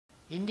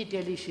Hindi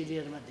tele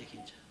serial में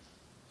देखिन्छ।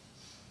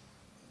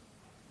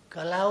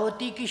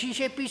 कलावती किसी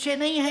से पीछे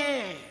नहीं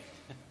है,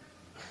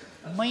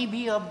 मैं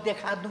भी अब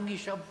देखा दूंगी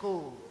सबको।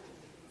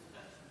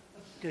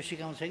 त्यो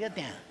सिकाउँछ क्या,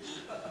 त्यहाँ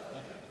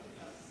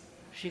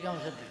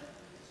सिकाउँछ त्यो।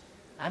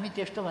 हामी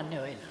त्यस्तो भन्ने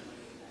होइन।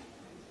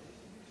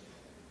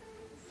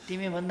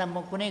 तिमी भन्दा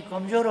म कुनै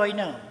कमजोर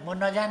होइन, म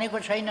नजानेको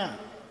छैन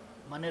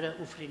भनेर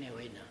उफ्रिने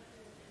होइन।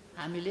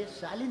 हामीले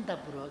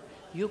शालीनतापूर्वक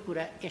यो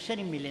कुरा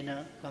यसरी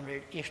मिलेन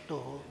कमरेड, यस्तो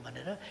हो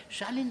भनेर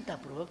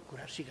शालीनतापूर्वक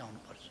कुरा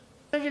सिकाउनुपर्छ।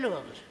 सजिलो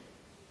भएको छ।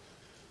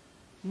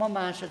 म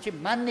महासचिव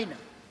मान्दिनँ,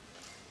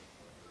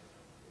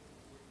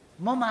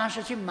 म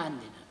महासचिव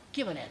मान्दिनँ,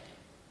 के भने थियो?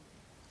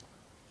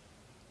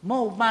 म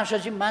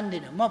उपमहासचिव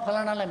मान्दिनँ, म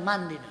फलानालाई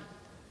मान्दिनँ,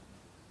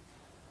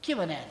 के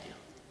भने थियो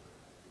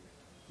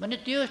भने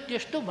त्यो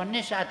त्यस्तो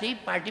भन्ने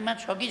साथी पार्टीमा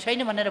छ कि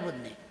छैन भनेर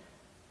बुझ्ने।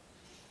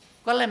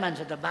 कसलाई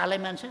मान्छ त? बालाई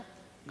मान्छ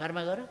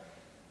घरमा गएर,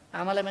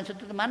 आमालाई मान्छ,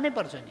 त्यो त मान्नै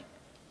पर्छ नि।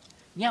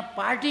 यहाँ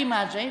पार्टीमा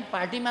चाहिँ,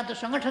 पार्टीमा त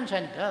सङ्गठन छ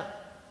नि त,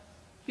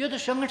 यो त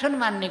सङ्गठन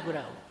मान्ने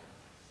कुरा हो।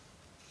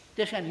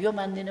 त्यस कारण यो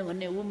मान्दिनँ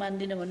भन्ने, ऊ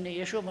मान्दिनँ भन्ने,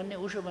 यसो भन्ने,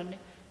 उसो भन्ने,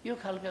 यो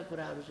खालका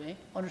कुराहरू चाहिँ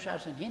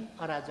अनुशासनहीन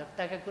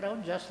अराजकताका कुरा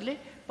हुन्,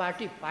 जसले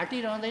पार्टी पार्टी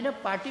रहँदैन,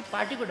 पार्टी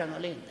पार्टीको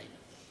ढङ्गले हिँड्दैन।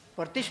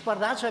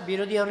 प्रतिस्पर्धा छ,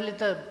 विरोधीहरूले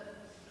त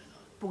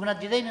पुग्न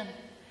दिँदैनन्,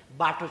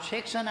 बाटो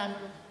छेक्छन्,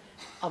 हाम्रो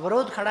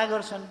अवरोध खडा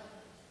गर्छन्,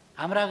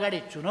 हाम्रा अगाडि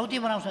चुनौती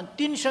बनाउँछन्।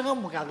 तिनसँग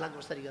मुकाबला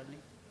कसरी गर्ने?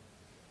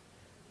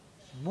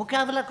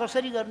 मुकाबला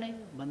कसरी गर्ने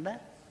भन्दा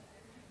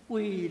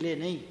उहिले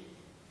नै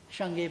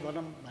सँगै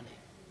बनौँ भने।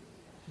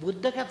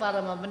 बुद्धका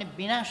पालामा पनि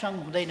बिना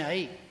सङ्घ हुँदैन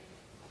है,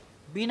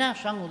 बिना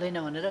सङ्घ हुँदैन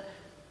भनेर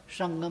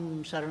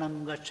सङ्गम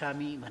शरणम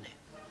गच्छामि भने।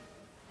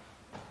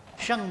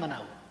 सङ्घ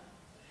बनाऊ।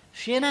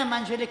 सेना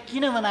मान्छेले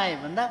किन बनाए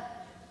भन्दा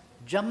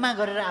जम्मा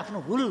गरेर आफ्नो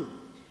हुल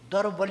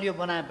दरो बलियो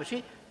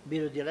बनाएपछि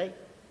विरोधीलाई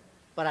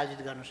पराजित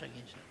गर्न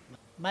सकिन्छ।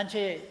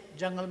 मान्छे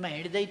जङ्गलमा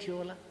हिँड्दै थियो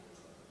होला,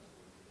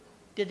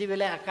 त्यति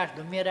बेला आकाश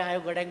धुम्मिएर आयो,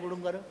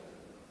 गड्याङगुडुङ गर्यो,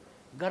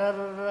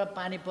 गरर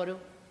पानी पर्यो।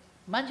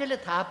 मान्छेले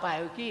थाहा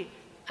पायो कि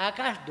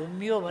आकाश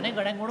धुम्मियो भने,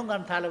 गड्याङगुडुङ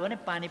गर्न थाल्यो भने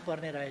पानी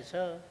पर्ने रहेछ,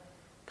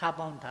 थाहा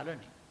पाउनु थाल्यो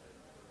नि।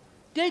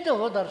 त्यही त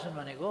हो दर्शन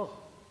भनेको।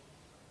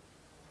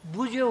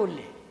 बुझ्यो,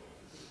 उसले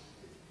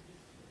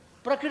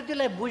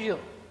प्रकृतिलाई बुझ्यो।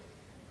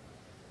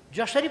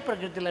 जसरी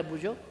प्रकृतिलाई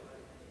बुझ्यो,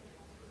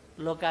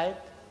 लोकायत,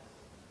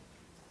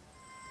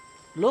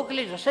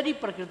 लोकले जसरी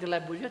प्रकृतिलाई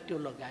बुझ्यो त्यो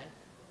लोकायत,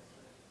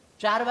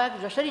 चारबाग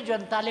जसरी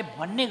जनताले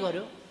भन्ने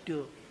गर्यो त्यो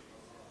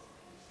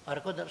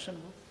अर्को दर्शन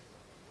हो।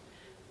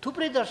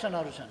 थुप्रै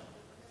दर्शनहरू छन्।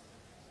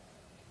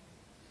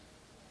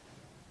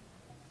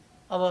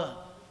 अब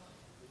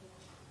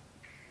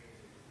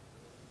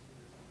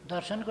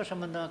दर्शनको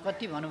सम्बन्धमा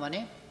कति भनौँ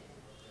भने,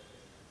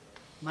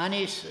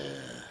 मानिस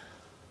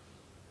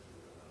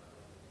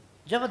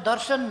जब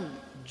दर्शन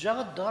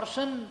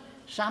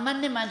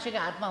सामान्य मान्छेको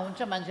हातमा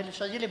हुन्छ, मान्छेले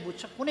सजिलै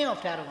बुझ्छ, कुनै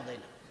अप्ठ्यारो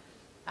हुँदैन।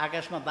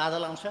 आकाशमा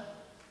बादल आउँछ,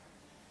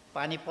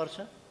 पानी पर्छ,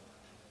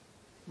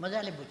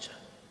 मजाले बुझ्छ,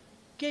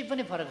 केही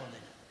पनि फरक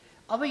हुँदैन।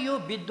 अब यो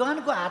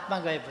विद्वानको हातमा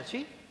गएपछि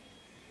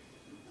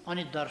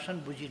अनि दर्शन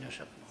बुझिन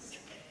सक्नुहुन्छ।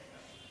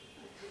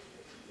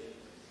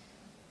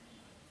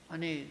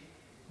 अनि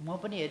म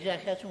पनि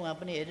हेरिराखेको छु, उहाँ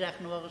पनि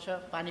हेरिराख्नु भएको छ,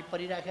 पानी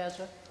परिराखेको छ।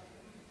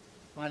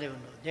 उहाँले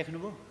भन्नुभयो,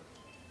 देख्नुभयो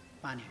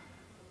पानी?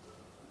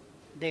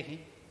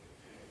 देखेँ।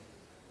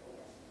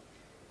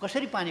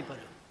 कसरी पानी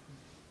पर्यो?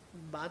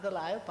 बादल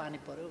आयो, पानी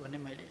पर्यो भने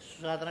मैले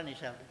साधारण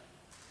हिसाबले।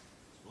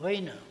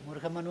 होइन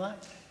मूर्ख मनुवा,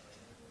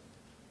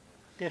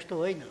 त्यस्तो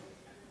होइन।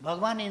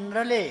 भगवान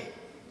इन्द्रले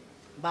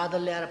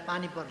बादल ल्याएर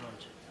पानी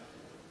पर्नुहुन्छ।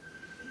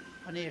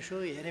 अनि यसो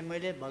हेरेँ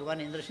मैले, भगवान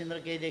इन्द्रसिन्द्र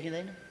केही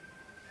देखिँदैन।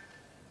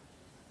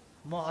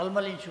 म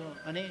अल्मलिन्छु।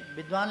 अनि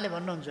विद्वानले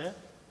भन्नुहुन्छ,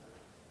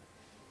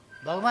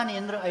 भगवान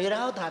इन्द्र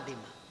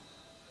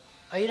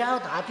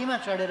ऐरावत हात्तीमा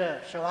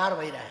चढेर सवार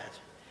भइरहेको छ।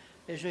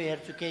 यसो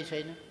हेर्छु, केही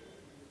छैन।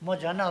 म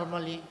झन्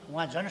अल्मली,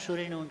 उहाँ झन्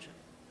सुरिनुहुन्छ।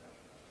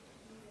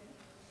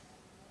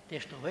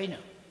 त्यस्तो होइन।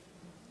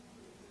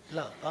 ल,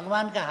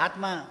 भगवानका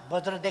हातमा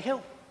वज्र देख्यौ?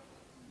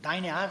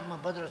 दाहिने हातमा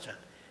वज्र छ,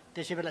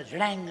 त्यसै बेला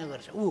झिडाङ्ग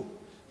गर्छ ऊ।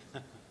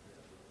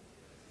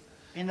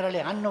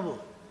 इन्द्रले हान्नुभयो,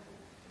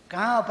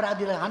 कहाँ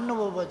अपराधीलाई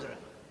हान्नुभयो वज्र?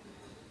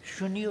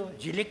 सुनियो,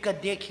 झिलिक्क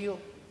देखियो।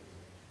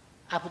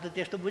 आफू त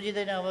त्यस्तो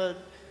बुझिँदैन। अब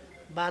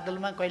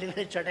बादलमा कहिले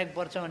कहिले चट्याङ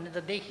पर्छ भन्ने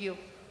त देखियो।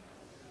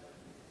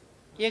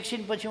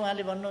 एकछिनपछि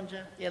उहाँले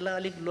भन्नुहुन्छ, यसलाई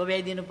अलिक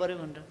लोभ्याइदिनु पऱ्यो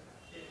भनेर।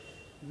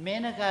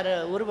 मेनका र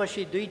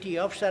उर्वशी दुईटी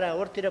अप्सरा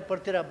ओर्तिर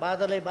पर्तिर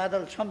बादलै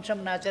बादल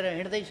छमछम नाचेर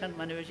हिँड्दैछन्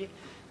भनेपछि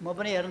म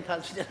पनि हेर्न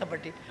थाल्छु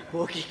त्यतापट्टि,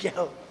 हो कि क्या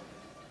हो।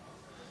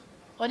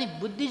 अनि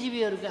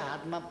बुद्धिजीवीहरूका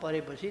हातमा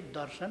परेपछि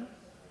दर्शन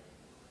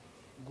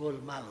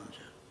गोलमाल हुन्छ।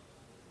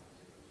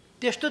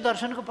 त्यस्तो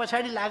दर्शनको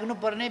पछाडि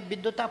लाग्नुपर्ने,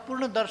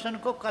 विद्वतापूर्ण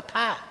दर्शनको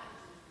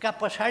कथाका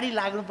पछाडि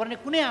लाग्नुपर्ने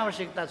कुनै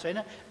आवश्यकता छैन।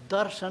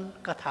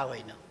 दर्शन कथा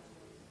होइन,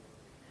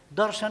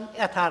 दर्शन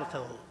यथार्थ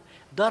हो,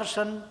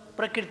 दर्शन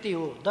प्रकृति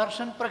हो,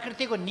 दर्शन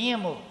प्रकृतिको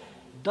नियम हो।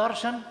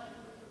 दर्शन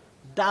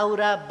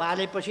दाउरा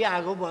बालेपछि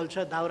आगो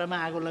बल्छ, दाउरामा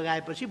आगो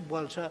लगाएपछि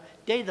बल्छ,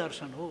 त्यही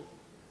दर्शन हो।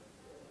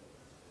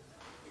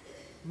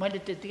 मैले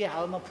त्यतिकै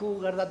हावामा फु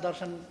गर्दा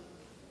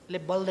दर्शनले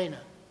बल्दैन,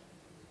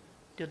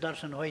 त्यो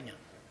दर्शन होइन।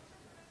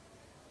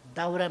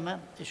 दाउरामा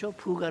यसो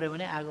फु गऱ्यो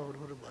भने आगो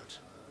हुरहुर बल्छ,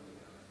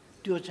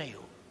 त्यो चाहिँ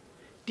हो,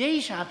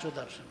 त्यही साँचो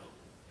दर्शन हो।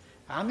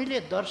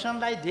 हामीले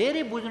दर्शनलाई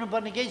धेरै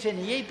बुझ्नुपर्ने केही छैन,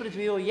 यही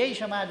पृथ्वी हो, यही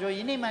समाज हो,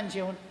 यिनै मान्छे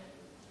हुन्,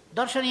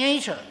 दर्शन यही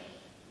छ।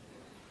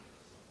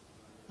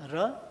 र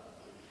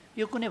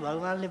यो कुनै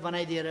भगवान्ले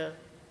बनाइदिएर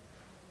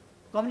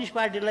कम्युनिस्ट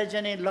पार्टीलाई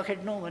चाहिँ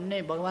लखेट्नु भन्ने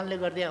भगवान्ले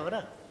गरिदिया हो र?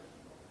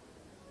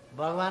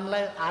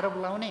 भगवान्लाई आरोप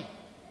लाउने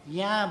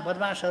यहाँ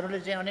बदमासहरूले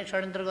चाहिँ अनेक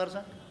षड्यन्त्र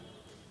गर्छन्,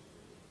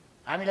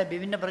 हामीलाई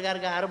विभिन्न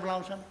प्रकारका आरोप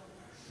लाउँछन्।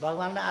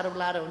 भगवान्लाई आरोप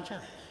लाएर हुन्छ?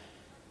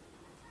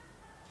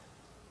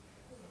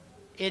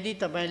 यदि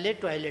तपाईँले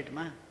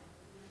टोयलेटमा,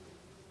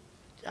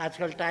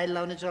 आजकल टाइल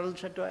लाउने चलन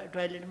छ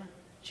टोयलेटमा,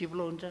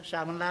 चिप्लो हुन्छ,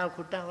 साबुन लगाएको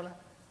खुट्टा होला,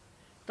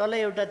 तल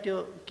एउटा त्यो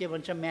के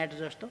भन्छ म्याट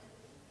जस्तो,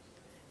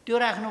 त्यो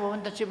राख्नुभयो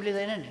भने त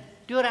चिप्लिँदैन नि।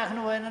 त्यो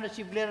राख्नु भएन र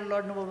चिप्लेर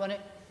लड्नुभयो भने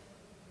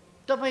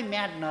तपाईँ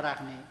म्याट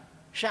नराख्ने,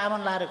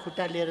 साबुन लाएर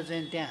खुट्टा लिएर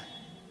चाहिँ त्यहाँ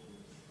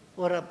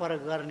वरपर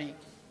गर्ने,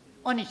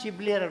 अनि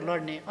चिप्लिएर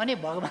लड्ने, अनि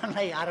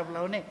भगवान्लाई आरोप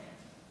लाउने,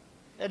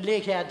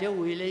 लेखेको थियो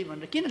उहिल्यै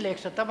भनेर किन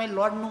लेख्छ? तपाईँ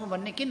लड्नु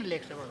भन्ने किन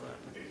लेख्छ भगवान्?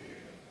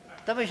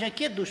 तपाईँसँग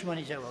के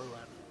दुश्मनी छ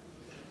भगवान्?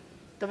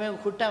 तपाईँको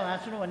खुट्टा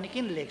भाँच्नु भन्ने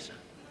किन लेख्छ?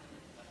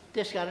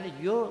 त्यसकारण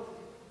यो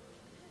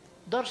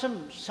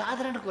दर्शन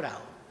साधारण कुरा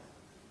हो।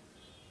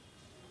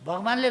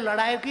 भगवान्ले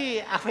लडायो कि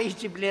आफै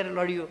चिप्लिएर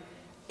लडियो,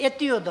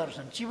 यति हो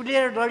दर्शन।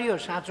 चिप्लिएर लडियो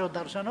साँचो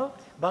दर्शन हो,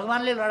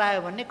 भगवान्ले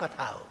लडायो भन्ने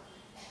कथा हो,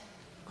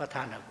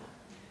 कथानक हो।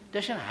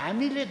 त्यस कारण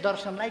हामीले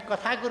दर्शनलाई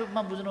कथाको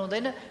रूपमा बुझ्नु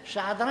हुँदैन,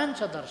 साधारण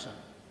छ दर्शन,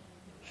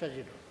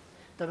 सजिलो।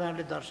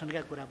 तपाईँहरूले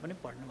दर्शनका कुरा पनि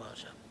पढ्नुभएको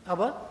छ। अब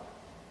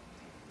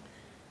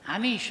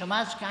हामी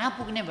समाज कहाँ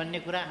पुग्ने भन्ने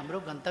कुरा, हाम्रो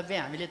गन्तव्य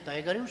हामीले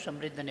तय गऱ्यौँ,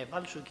 समृद्ध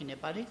नेपाल, सुखी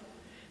नेपाली।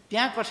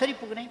 त्यहाँ कसरी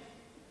पुग्ने?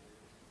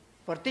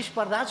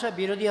 प्रतिस्पर्धा छ,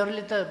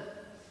 विरोधीहरूले त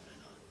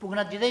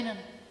पुग्न दिँदैनन्,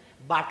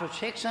 बाटो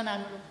छेक्छन्,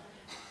 हाम्रो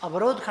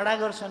अवरोध खडा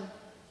गर्छन्,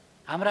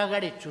 हाम्रा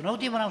अगाडि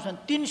चुनौती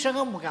बनाउँछन्। तिनसँग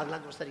मुकाबला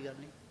कसरी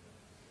गर्ने?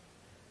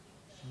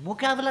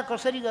 मुकाबला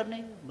कसरी गर्ने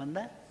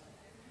भन्दा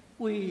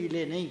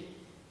उहिले नै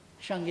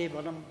सँगै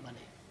बनौँ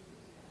भने,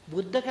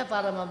 बुद्धका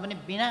पालामा पनि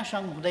बिना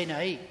सङ्घ हुँदैन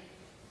है,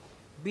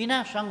 बिना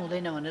सङ्घ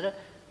हुँदैन भनेर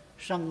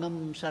सङ्गम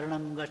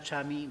शरणम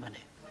गच्छामि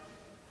भने।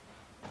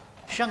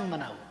 सङ्घ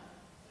बनाऊ।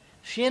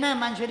 सेना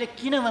मान्छेले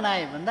किन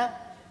बनाए भन्दा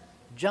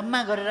जम्मा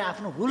गरेर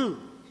आफ्नो हुल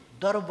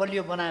दरो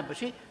बलियो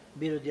बनाएपछि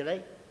विरोधीलाई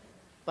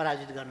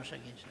पराजित गर्न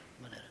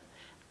सकिन्छ भनेर।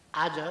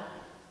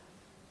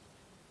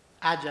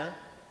 आज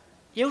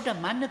एउटा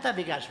मान्यता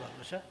विकास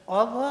भएको छ।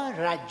 अब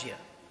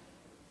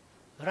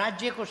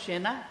राज्यको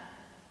सेना,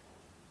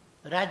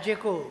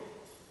 राज्यको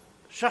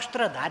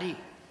शस्त्रधारी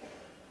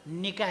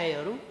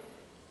निकायहरू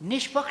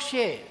निष्पक्ष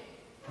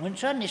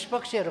हुन्छ,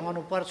 निष्पक्ष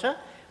रहनुपर्छ,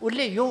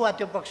 उसले यो वा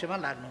त्यो पक्षमा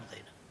लाग्नु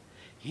हुँदैन।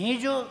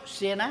 हिजो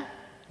सेना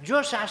जो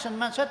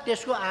शासनमा छ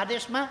त्यसको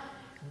आदेशमा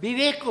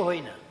विवेकको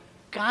होइन,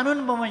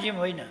 कानुन बमोजिम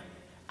होइन,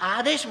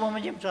 आदेश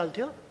बमोजिम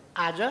चल्थ्यो।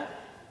 आज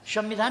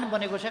संविधान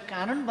बनेको छ,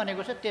 कानुन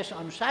बनेको छ,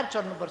 त्यसअनुसार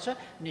चल्नुपर्छ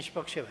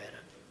निष्पक्ष भएर।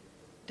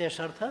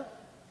 त्यसर्थ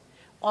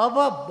अब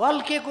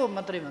बल के को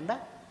मात्रै भन्दा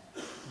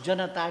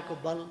जनताको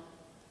बल,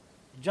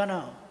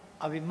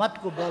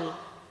 अभिमतको बल,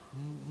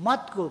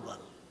 मतको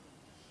बल,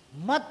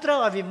 मत र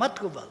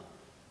अभिमतको बल।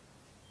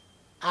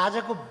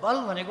 आजको बल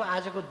भनेको,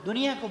 आजको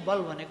दुनियाँको बल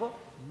भनेको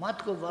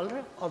मतको बल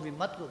र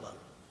अभिमतको बल।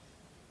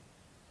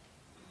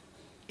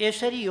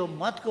 यसरी यो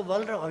मतको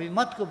बल र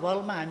अभिमतको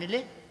बलमा हामीले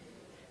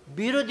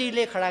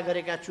विरोधीले खडा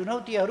गरेका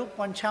चुनौतीहरू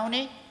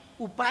पन्छाउने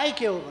उपाय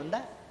के हो भन्दा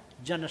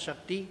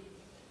जनशक्ति,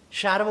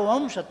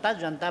 सार्वभौम सत्ता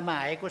जनतामा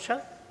आएको छ।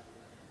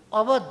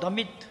 अब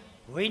दमित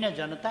होइन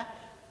जनता,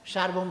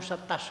 सार्वभौम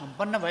सत्ता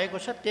सम्पन्न भएको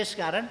छ।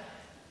 त्यसकारण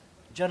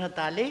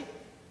जनताले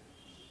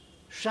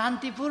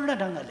शान्तिपूर्ण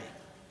ढङ्गले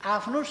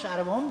आफ्नो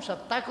सार्वभौम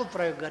सत्ताको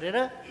प्रयोग गरेर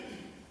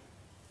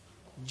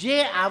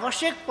जे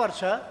आवश्यक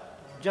पर्छ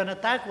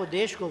जनताको,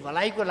 देशको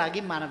भलाइको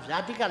लागि, मानव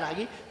जातिका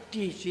लागि,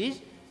 ती चिज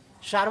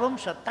सार्वभौम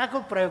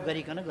सत्ताको प्रयोग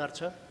गरिकन गर्छ।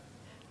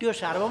 त्यो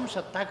सार्वभौम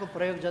सत्ताको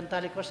प्रयोग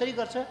जनताले कसरी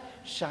गर्छ?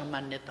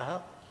 सामान्यतः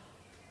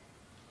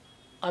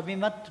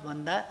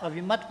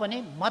अभिमत पनि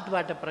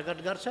मतबाट प्रकट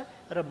गर्छ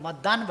र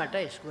मतदानबाट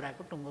यस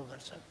कुराको टुङ्गो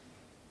गर्छ।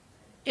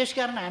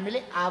 यसकारण हामीले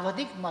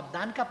आवधिक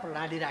मतदानका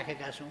प्रणाली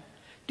राखेका छौँ।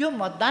 त्यो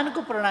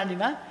मतदानको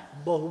प्रणालीमा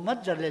बहुमत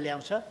जसले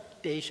ल्याउँछ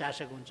त्यही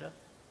शासक हुन्छ,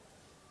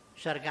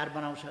 सरकार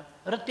बनाउँछ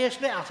र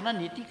त्यसले आफ्ना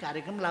नीति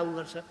कार्यक्रम लागू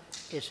गर्छ।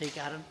 यसै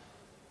कारण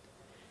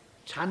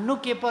छान्नु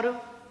के पर्यो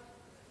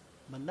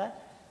भन्दा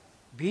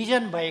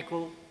भिजन भएको,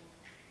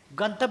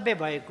 गन्तव्य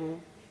भएको,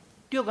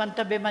 त्यो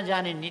गन्तव्यमा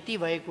जाने नीति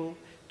भएको,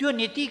 त्यो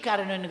नीति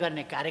कार्यान्वयन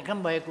गर्ने कार्यक्रम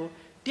भएको,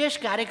 त्यस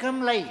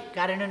कार्यक्रमलाई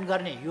कार्यान्वयन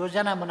गर्ने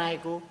योजना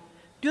बनाएको,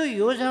 त्यो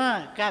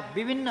योजनाका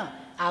विभिन्न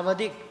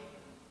आवधिक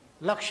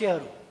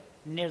लक्ष्यहरू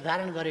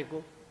निर्धारण गरेको,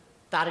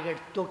 टार्गेट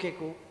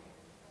तोकेको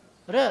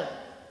र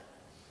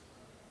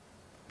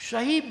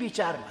सही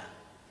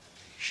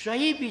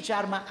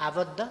विचारमा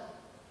आबद्ध,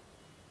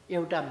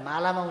 एउटा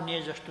मालामा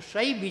उनिए जस्तो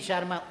सही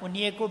विचारमा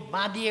उनिएको,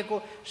 बाँधिएको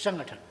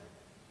सङ्गठन,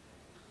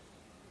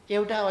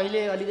 एउटा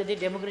अहिले अलिकति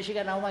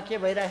डेमोक्रेसीका नाउँमा के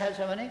भइरहेको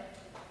छ भने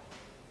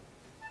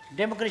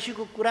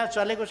डेमोक्रेसीको कुरा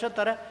चलेको छ,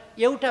 तर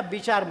एउटा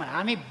विचारमा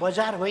हामी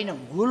बजार होइनौँ,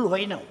 घुल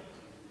होइनौँ,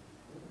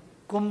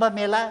 कुम्भ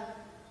मेला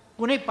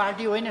कुनै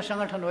पार्टी होइन,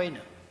 सङ्गठन होइन,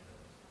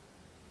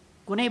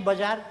 कुनै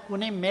बजार,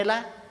 कुनै मेला,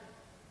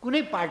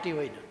 कुनै पार्टी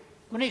होइन,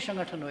 कुनै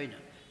सङ्गठन होइन,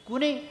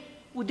 कुनै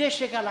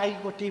उद्देश्यका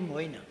लागिको टिम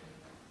होइन।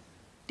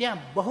 त्यहाँ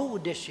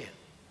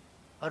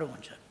बहुउद्देश्यहरू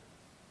हुन्छन्,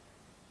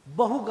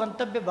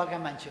 बहुगन्तव्य भएका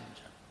मान्छे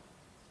हुन्छन्,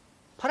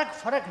 फरक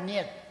फरक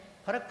नियत,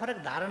 फरक फरक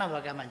धारणा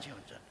भएका मान्छे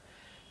हुन्छन्।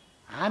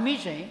 हामी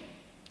चाहिँ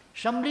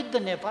समृद्ध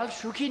नेपाल,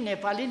 सुखी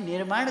नेपाली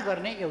निर्माण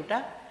गर्ने एउटा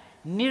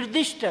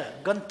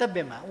निर्दिष्ट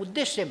गन्तव्यमा,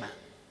 उद्देश्यमा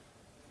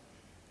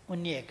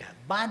उन्निएका,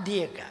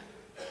 बाँधिएका,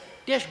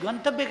 त्यस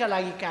गन्तव्यका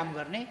लागि काम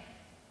गर्ने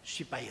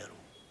सिपाहीहरू।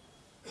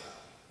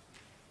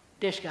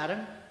 त्यसकारण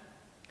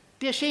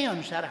त्यसै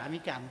अनुसार हामी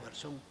काम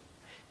गर्छौँ।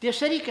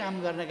 त्यसरी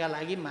काम गर्नका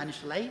लागि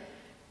मानिसलाई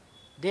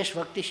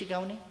देशभक्ति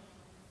सिकाउने,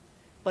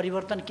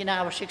 परिवर्तन किन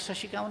आवश्यक छ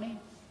सिकाउने,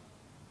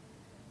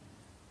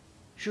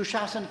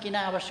 सुशासन किन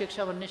आवश्यक छ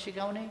भन्ने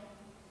सिकाउने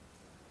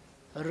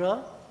र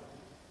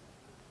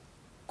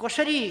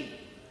कसरी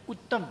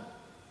उत्तम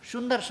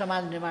सुन्दर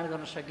समाज निर्माण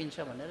गर्न सकिन्छ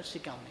भनेर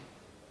सिकाउने।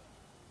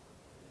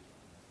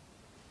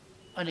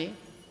 अनि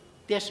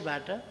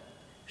त्यसबाट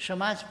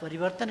समाज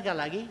परिवर्तनका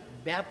लागि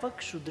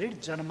व्यापक सुदृढ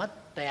जनमत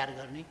तयार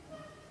गर्ने।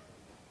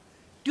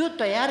 त्यो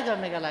तयार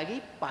गर्नका लागि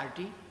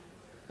पार्टी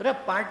र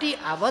पार्टी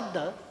आबद्ध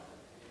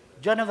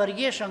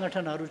जनवर्गीय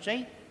सङ्गठनहरू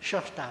चाहिँ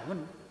संस्था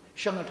हुन्,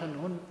 सङ्गठन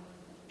हुन्,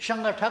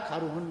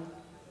 सङ्गठकहरू हुन्।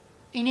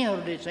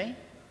 यिनीहरूले चाहिँ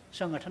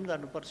सङ्गठन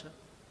गर्नुपर्छ।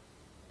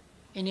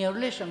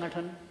 यिनीहरूले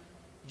सङ्गठन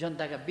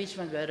जनताका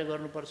बिचमा गएर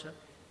गर्नुपर्छ।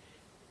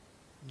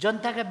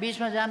 जनताका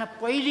बिचमा जान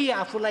पहिले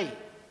आफूलाई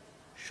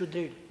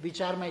सुदृढ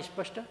विचारमा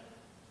स्पष्ट,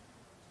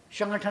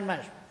 सङ्गठनमा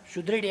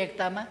सुदृढ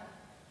एकतामा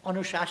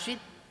अनुशासित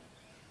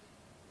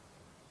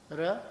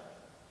र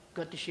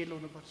गतिशील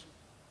हुनुपर्छ।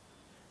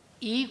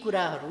 यी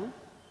कुराहरू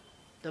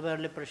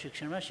तपाईँहरूले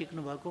प्रशिक्षणमा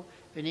सिक्नुभएको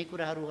यिनै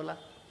कुराहरू होला।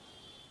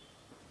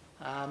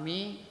 हामी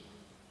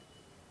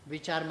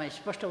विचारमा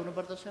स्पष्ट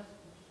हुनुपर्दछ,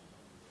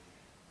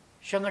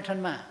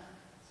 सङ्गठनमा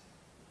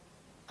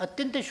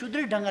अत्यन्तै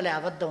सुदृढ ढङ्गले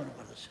आबद्ध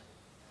हुनुपर्दछ।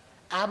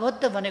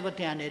 आबद्ध भनेको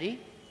त्यहाँनिर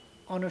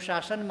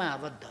अनुशासनमा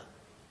आबद्ध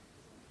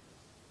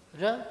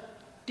र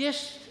त्यस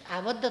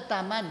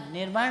आबद्धतामा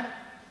निर्माण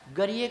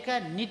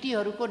गरिएका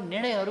नीतिहरूको,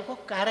 निर्णयहरूको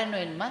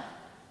कार्यान्वयनमा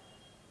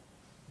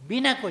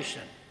बिना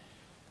क्वेसन,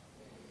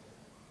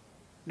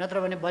 नत्र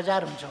भने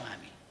बजार हुन्छौँ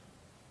हामी।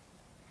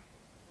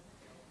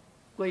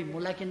 कोही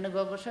मुला किन्न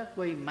गएको छ,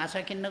 कोही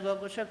माछा किन्न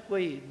गएको छ,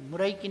 कोही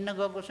मुरै किन्न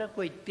गएको छ,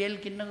 कोही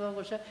तेल किन्न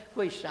गएको छ,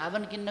 कोही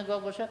साबुन किन्न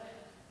गएको छ,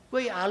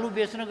 कोही आलु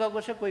बेच्न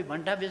गएको छ, कोही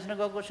भन्टा बेच्न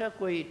गएको छ,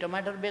 कोही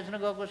टमाटर बेच्न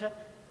गएको छ।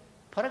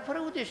 फरक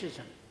फरक उद्देश्य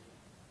छन्।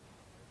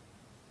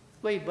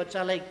 कोही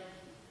बच्चालाई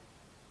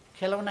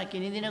खेलौना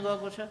किनिदिन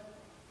गएको छ,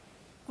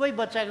 कोही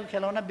बच्चाको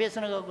खेलौना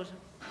बेच्न गएको छ।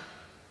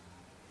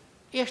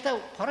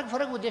 यस्ता फरक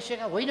फरक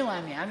उद्देश्यका होइनौँ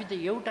हामी। हामी त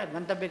एउटा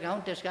गन्तव्यका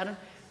हौँ। त्यसकारण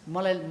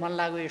मलाई मन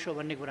लाग्यो यसो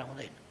भन्ने कुरा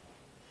हुँदैन।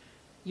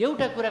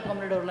 एउटा कुरा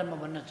कमरेडहरूलाई म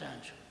भन्न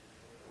चाहन्छु,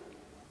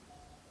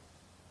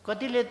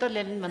 कतिले त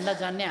लेनिनभन्दा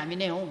जान्ने हामी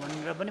नै हौँ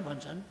भनेर पनि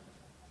भन्छन्।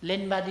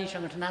 लेनिनवादी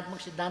सङ्गठनात्मक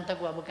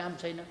सिद्धान्तको अब काम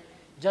छैन,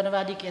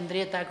 जनवादी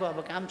केन्द्रीयताको अब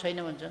काम छैन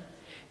भन्छन्।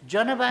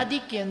 जनवादी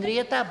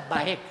केन्द्रीयता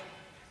बाहेक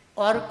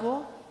अर्को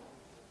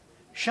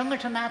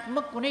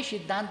सङ्गठनात्मक कुनै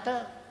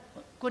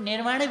सिद्धान्तको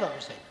निर्माणै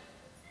भएको छैन।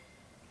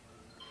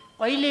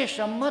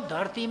 अहिलेसम्म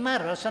धरतीमा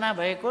रचना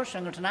भएको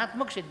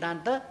सङ्गठनात्मक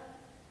सिद्धान्त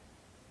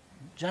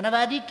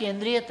जनवादी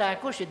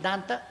केन्द्रीयताको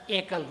सिद्धान्त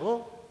एकल हो,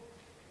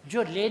 जो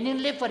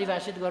लेनिनले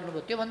परिभाषित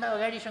गर्नुभयो। त्योभन्दा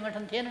अगाडि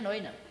सङ्गठन थिएनन्,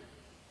 होइन,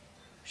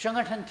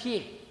 सङ्गठन थिए,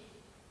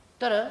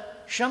 तर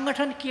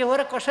सङ्गठन के हो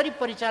र कसरी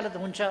परिचालित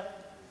हुन्छ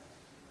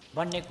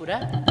भन्ने कुरा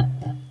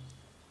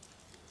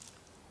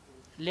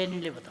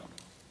लेनिनले बताउनु।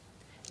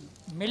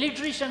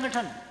 मिलिट्री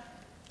सङ्गठन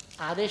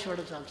आदेशबाट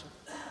चल्छ,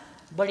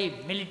 बढी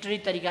मिलिट्री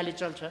तरिकाले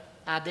चल्छ,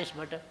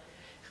 आदेशबाट।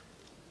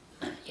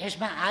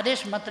 यसमा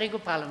आदेश मात्रैको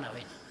पालना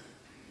होइन,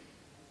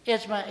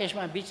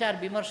 यसमा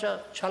विचार विमर्श,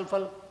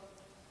 छलफल,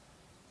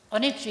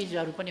 अनेक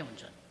चिजहरू पनि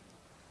हुन्छन्।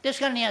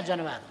 त्यसकारण यहाँ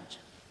जनवाद हुन्छ।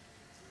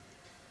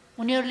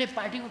 उनीहरूले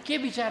पार्टीको के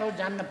विचार हो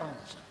जान्न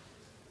पाउँदछ।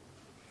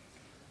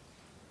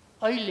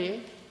 अहिले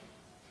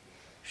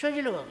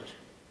सजिलो भएको छ।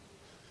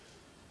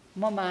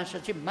 म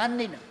महासचिव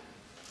मान्दिनँ,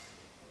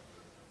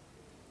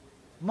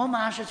 म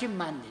महासचिव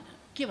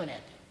मान्दिनँ, के भने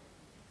थियो?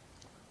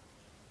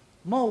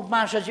 म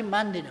उपमहासचिव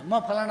मान्दिनँ, म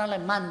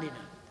फलानालाई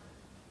मान्दिनँ,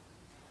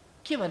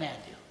 के भने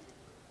थियो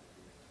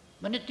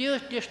भने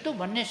त्यो त्यस्तो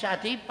भन्ने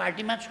साथी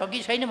पार्टीमा छ कि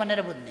छैन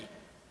भनेर बुझ्ने।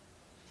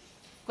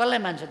 कसलाई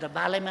मान्छ त?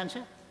 बालाई मान्छ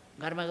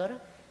घरमा गएर,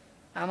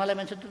 आमालाई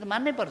मान्छ, त्यो त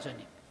मान्नै पर्छ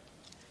नि।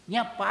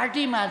 यहाँ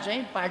पार्टीमा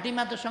चाहिँ,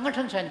 पार्टीमा त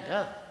सङ्गठन छ नि त,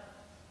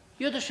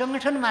 यो त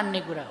सङ्गठन मान्ने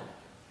कुरा हो।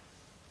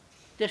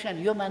 त्यस कारण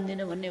यो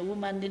मान्दिनँ भन्ने, ऊ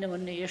मान्दिनँ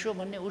भन्ने, यसो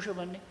भन्ने, उसो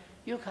भन्ने,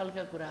 यो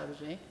खालका कुराहरू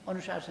चाहिँ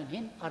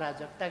अनुशासनहीन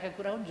अराजकताका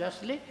कुरा हुन्,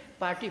 जसले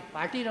पार्टी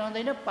पार्टी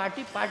रहँदैन,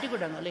 पार्टी पार्टीको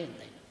ढङ्गले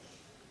हिँड्दैन।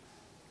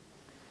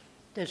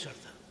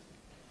 त्यसर्थ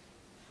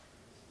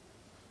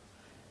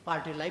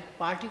पार्टीलाई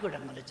पार्टीको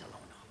ढङ्गले चलाउन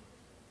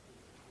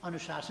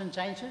अनुशासन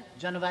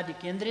चाहिन्छ, जनवादी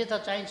केन्द्रीयता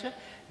चाहिन्छ,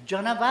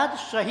 जनवाद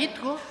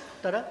सहितको,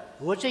 तर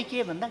हो चाहिँ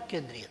के भन्दा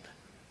केन्द्रीयता।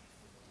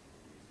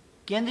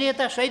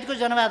 केन्द्रीयता सहितको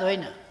जनवाद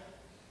होइन,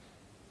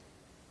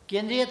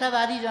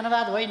 केन्द्रीयतावादी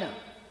जनवाद होइन,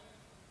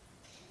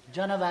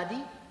 जनवादी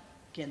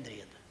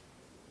केन्द्रीयता।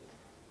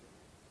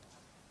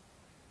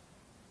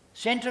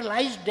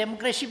 सेन्ट्रलाइज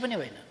डेमोक्रेसी पनि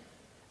होइन,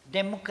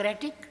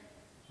 डेमोक्रेटिक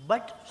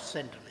बट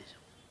सेन्ट्रलिजम।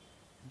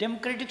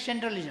 डेमोक्रेटिक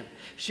सेन्ट्रलिजम,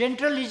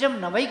 सेन्ट्रलिजम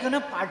नभइकन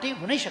पार्टी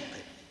हुनै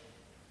सक्दैन।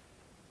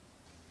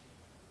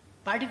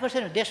 पार्टी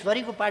कसरी,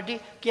 देशभरिको पार्टी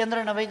केन्द्र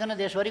नभइकन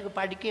देशभरिको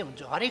पार्टी के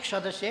हुन्छ? हरेक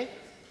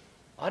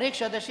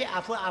सदस्य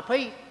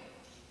आफै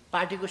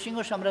पार्टीको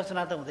सिङ्गो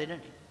संरचना त हुँदैन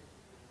नि।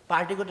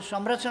 पार्टीको त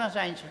संरचना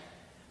चाहिन्छ।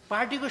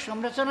 पार्टीको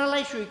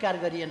संरचनालाई स्वीकार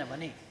गरिएन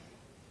भने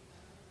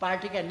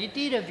पार्टीका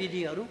नीति र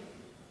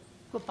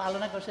विधिहरूको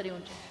पालना कसरी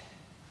हुन्छ?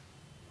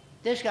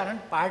 त्यसकारण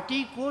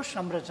पार्टीको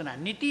संरचना,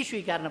 नीति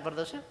स्वीकार्न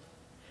पर्दछ,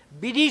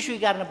 विधि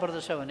स्वीकार्न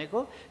पर्दछ भनेको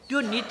त्यो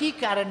नीति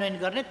कार्यान्वयन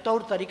गर्ने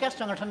तौर तरिका,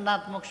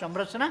 सङ्गठनात्मक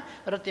संरचना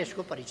र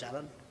त्यसको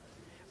परिचालन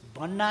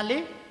भन्नाले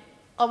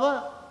अब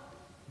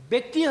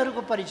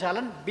व्यक्तिहरूको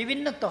परिचालन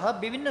विभिन्न तह,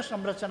 विभिन्न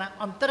संरचना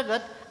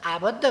अन्तर्गत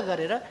आबद्ध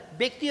गरेर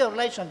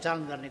व्यक्तिहरूलाई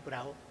सञ्चालन गर्ने कुरा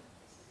हो।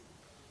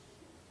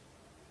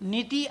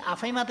 नीति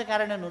आफैमा त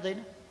कार्यान्वयन हुँदैन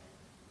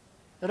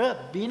र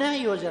बिना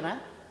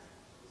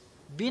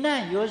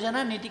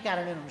योजना नीति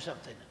कार्यान्वयन हुन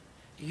सक्दैन।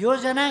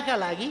 योजनाका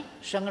लागि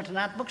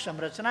सङ्गठनात्मक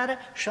संरचना र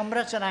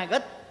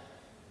संरचनागत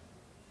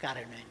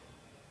कार्यान्वयन।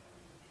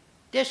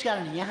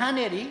 त्यसकारण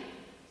यहाँनेरि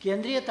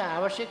केन्द्रीयता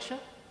आवश्यक छ,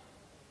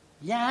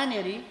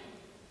 यहाँनेरि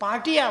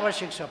पार्टी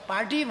आवश्यक छ।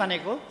 पार्टी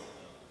भनेको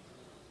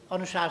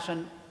अनुशासन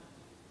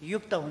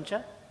युक्त हुन्छ,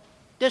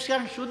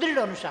 त्यसकारण सुदृढ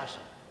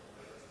अनुशासन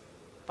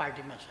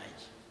पार्टीमा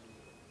चाहिन्छ।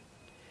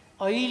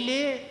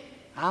 अहिले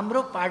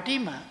हाम्रो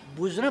पार्टीमा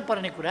बुझ्न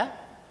पर्ने कुरा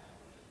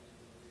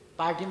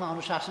पार्टीमा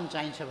अनुशासन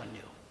चाहिन्छ भन्ने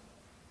हो।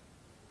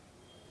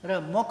 र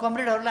म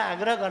कमरेडहरूलाई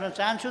आग्रह गर्न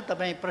चाहन्छु,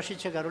 तपाईँ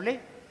प्रशिक्षकहरूले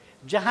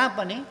जहाँ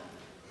पनि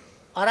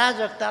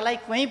अराजकतालाई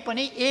कहीँ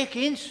पनि 1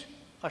 इन्च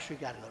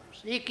अस्वीकार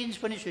गर्नुहोस्, 1 इन्च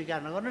पनि स्वीकार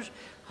नगर्नुहोस्,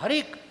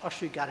 हरेक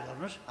अस्वीकार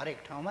गर्नुहोस्। हरेक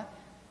ठाउँमा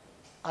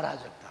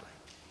अराजकतालाई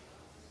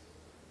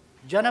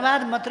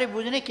जनवाद मात्रै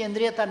बुझ्ने,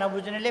 केन्द्रीयता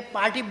नबुझ्नेले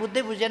पार्टी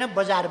बुझ्दै बुझेन,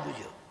 बजार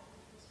बुझ्यो,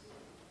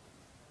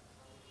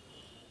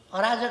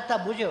 अराजकता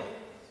बुझ्यो,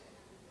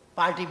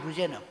 पार्टी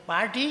बुझेन।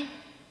 पार्टी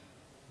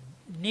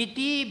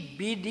नीति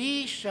विधि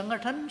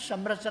सङ्गठन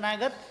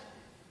संरचनागत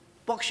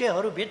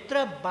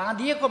पक्षहरूभित्र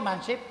बाँधिएको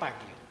मान्छे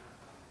पार्टी हो।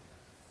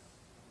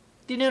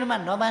 तिनीहरूमा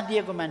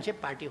नबाँधिएको मान्छे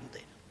पार्टी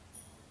हुँदैन।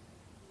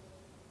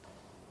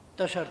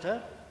 तसर्थ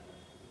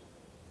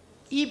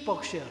यी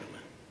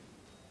पक्षहरूमा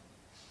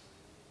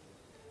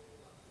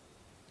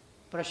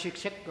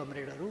प्रशिक्षक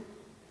कमरेडहरू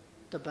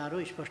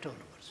तपाईँहरू स्पष्ट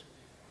हुनुपर्छ।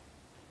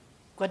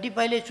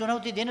 कतिपयले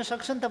चुनौती दिन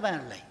सक्छन्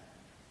तपाईँहरूलाई।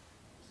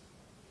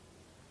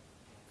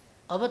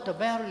 अब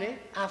तपाईँहरूले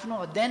आफ्नो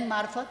अध्ययन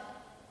मार्फत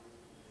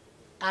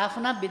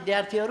आफ्ना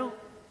विद्यार्थीहरू,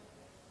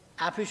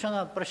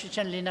 आफूसँग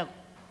प्रशिक्षण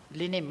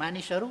लिने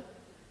मानिसहरू,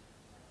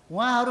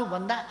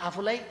 उहाँहरूभन्दा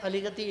आफूलाई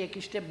अलिकति 1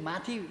 स्टेप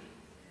माथि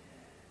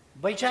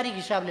वैचारिक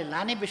हिसाबले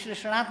लाने,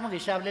 विश्लेषणात्मक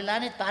हिसाबले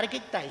लाने,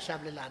 तार्किकता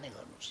हिसाबले लाने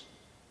गर्नुहोस्।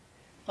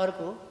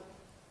 अर्को,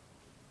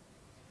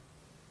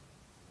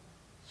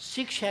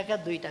 शिक्षाका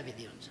 2टा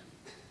विधि हुन्छन्।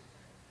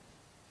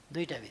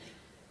 2टा विधि।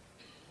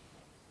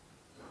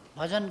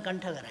 भजन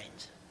कण्ठ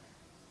गराइन्छ,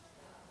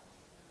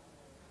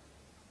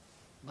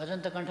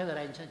 भजन त कण्ठ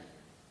गराइन्छ नि,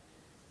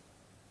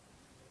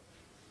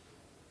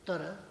 तर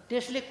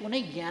त्यसले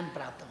कुनै ज्ञान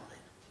प्राप्त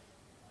हुँदैन।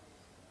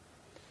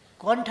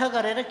 कण्ठ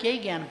गरेर केही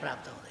ज्ञान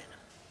प्राप्त हुँदैन।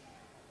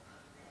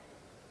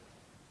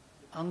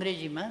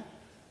 अङ्ग्रेजीमा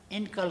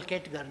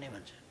इन्कल्केट गर्ने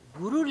भन्छ।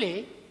 गुरुले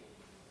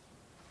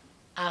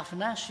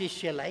आफ्ना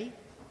शिष्यलाई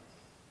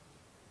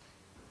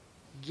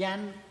ज्ञान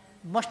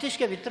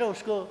मस्तिष्कभित्र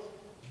उसको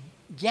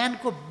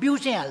ज्ञानको बिउ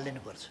चाहिँ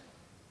हालिदिनुपर्छ,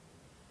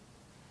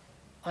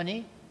 अनि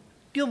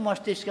त्यो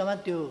मस्तिष्कमा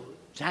त्यो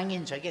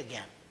झाँगिन्छ क्या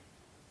ज्ञान।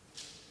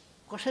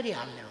 कसरी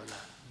हाल्ने होला?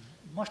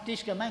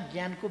 मस्तिष्कमा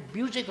ज्ञानको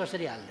बिउ चाहिँ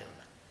कसरी हाल्ने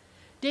होला?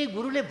 त्यही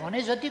गुरुले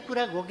भने जति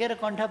कुरा घोकेर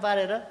कण्ठ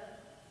पारेर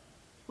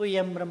ऊ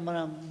यम ब्रह्म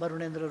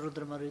वरुणेन्द्र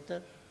रुद्रमरु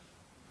त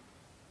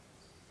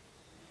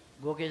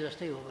घोके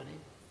जस्तै हो भने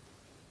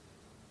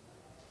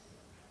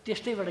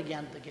त्यस्तैबाट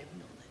ज्ञान त केही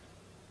पनि हुँदैन।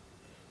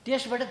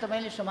 त्यसबाट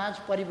तपाईँले समाज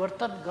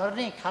परिवर्तन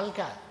गर्ने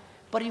खालका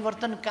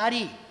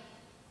परिवर्तनकारी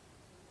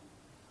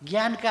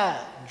ज्ञानका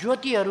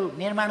ज्योतिहरू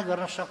निर्माण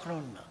गर्न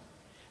सक्नुहुन्न।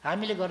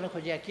 हामीले गर्न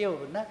खोजेका के हो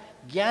भन्दा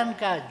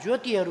ज्ञानका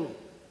ज्योतिहरू,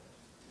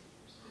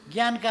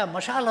 ज्ञानका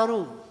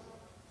मशालहरू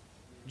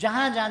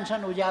जहाँ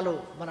जान्छन्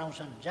उज्यालो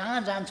बनाउँछन्,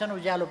 जहाँ जान्छन्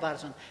उज्यालो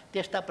पार्छन्,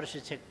 त्यस्ता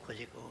प्रशिक्षक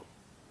खोजेको हो।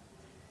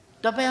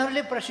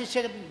 तपाईहरूले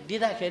प्रशिक्षक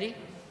दिँदाखेरि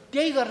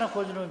त्यही गर्न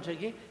खोज्नुहुन्छ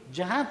कि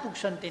जहाँ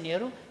पुग्छन्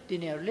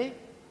तिनीहरूले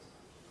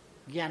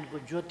ज्ञानको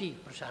ज्योति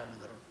प्रसारण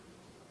गरून्,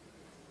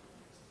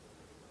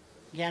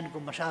 ज्ञानको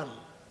मशाल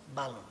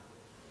बालुन्।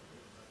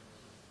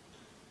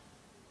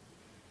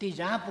 ती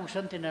जहाँ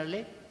पुग्छन्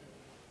तिनीहरूले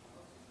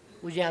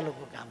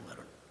उज्यालोको काम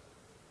गरून्।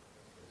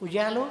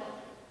 उज्यालो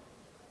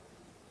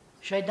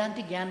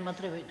सैद्धान्तिक ज्ञान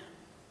मात्रै होइन,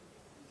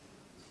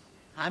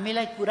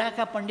 हामीलाई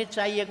कुराका पण्डित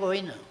चाहिएको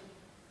होइन।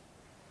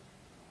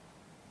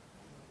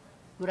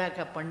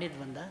 कुराका पण्डित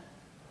भन्दा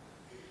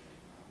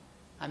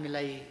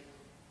हामीलाई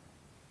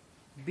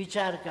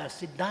विचारका,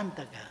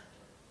 सिद्धान्तका,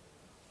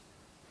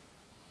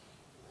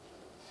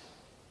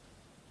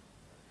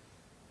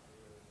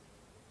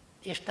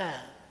 यस्ता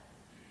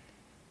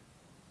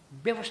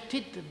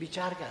व्यवस्थित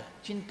विचारका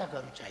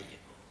चिन्तकहरू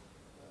चाहिएको,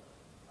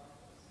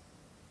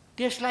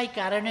 त्यसलाई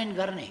कार्यान्वयन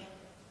गर्ने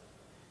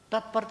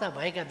तत्परता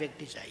भएका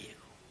व्यक्ति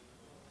चाहिएको।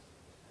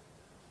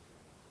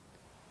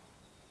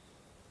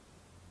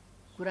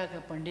 कुराका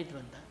पण्डित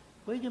भन्दा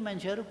कोही कोही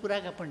मान्छेहरू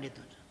कुराका पण्डित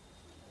हुन्छ,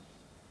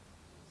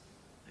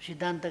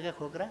 सिद्धान्तका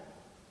खोक्रा,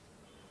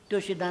 त्यो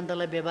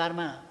सिद्धान्तलाई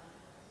व्यवहारमा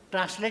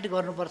ट्रान्सलेट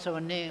गर्नुपर्छ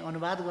भन्ने,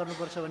 अनुवाद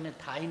गर्नुपर्छ भन्ने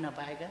थाहै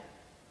नपाएका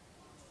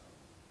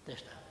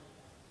त्यस्ता।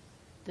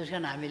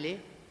 त्यसकारण हामीले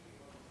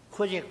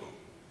खोजेको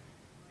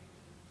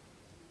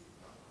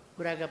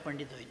कुराका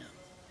पण्डित होइन,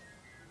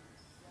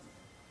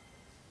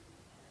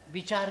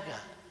 विचारका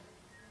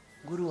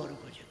गुरुहरू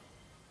खोजेको,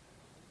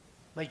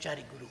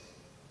 वैचारिक गुरु,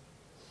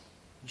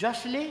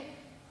 जसले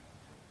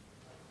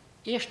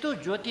यस्तो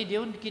ज्योति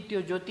देऊन् कि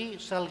त्यो ज्योति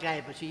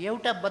सल्काएपछि,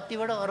 एउटा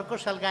बत्तीबाट अर्को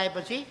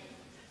सल्काएपछि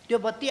त्यो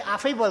बत्ती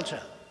आफै बल्छ।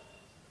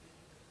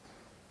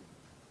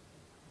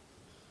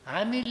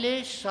 हामीले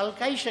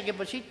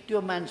सल्काइसकेपछि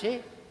त्यो मान्छे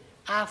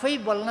आफै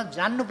बल्न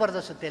जान्नु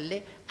पर्दछ, त्यसले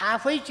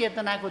आफै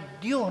चेतनाको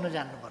दियो हुन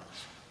जान्नु पर्दछ।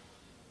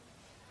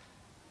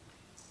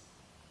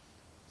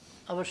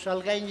 अब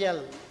सल्काइन्जेल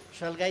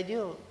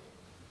सल्काइदियो,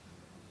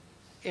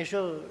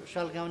 यसो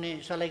सल्काउने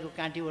सलाइको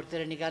काँटी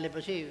ओर्तेर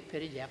निकालेपछि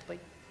फेरि झ्याप्पै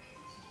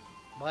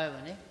भयो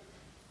भने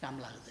काम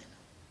लाग्दैन।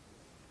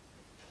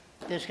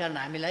 त्यसकारण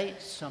हामीलाई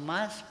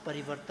समाज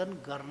परिवर्तन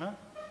गर्न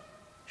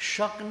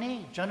सक्ने,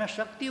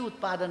 जनशक्ति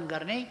उत्पादन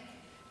गर्ने,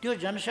 त्यो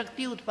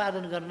जनशक्ति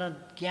उत्पादन गर्न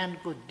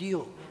ज्ञानको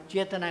दियो,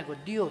 चेतनाको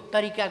दियो,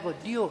 तरिकाको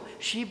दियो,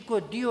 सिपको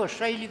दियो,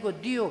 शैलीको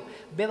दियो,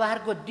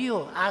 व्यवहारको दियो,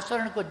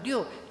 आचरणको दियो,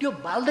 त्यो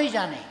बाल्दै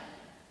जाने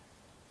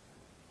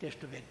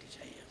त्यस्तो व्यक्ति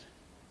चाहिएको छ,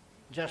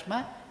 जसमा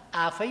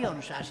आफै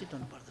अनुशासित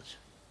हुनुपर्दछ।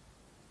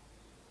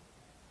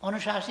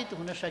 अनुशासित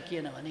हुन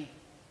सकिएन भने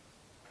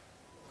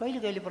कहिले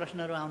कहिले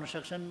प्रश्नहरू आउन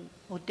सक्छन्,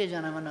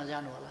 उत्तेजनामा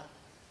नजानु होला।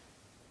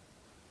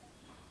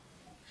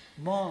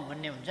 म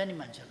भन्ने हुन्छ नि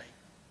मान्छेलाई,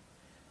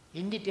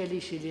 हिन्दी टेली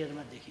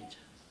सिरियलमा देखिन्छ,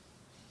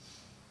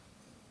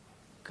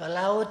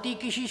 कलावती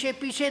किसी से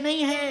पीछे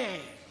नहीं है,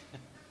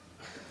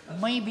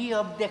 मैं भी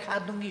अब देखा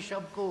दूंगी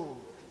सबको।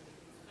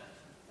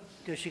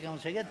 त्यो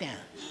सिकाउँछ क्या,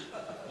 त्यहाँ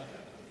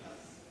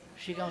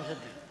सिकाउँछ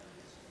त्यो।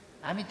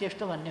 हामी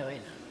त्यस्तो भन्ने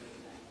होइन,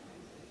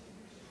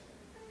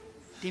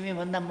 तिमी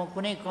भन्दा म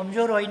कुनै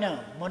कमजोर होइन,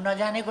 म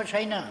नजानेको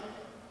छैन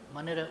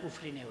भनेर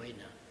उफ्रिने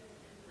होइन।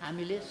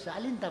 हामीले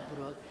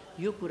शालीनतापूर्वक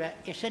यो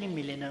कुरा यसरी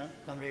मिलेन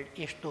कमरेड,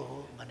 यस्तो हो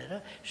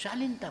भनेर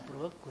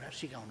शालीनतापूर्वक कुरा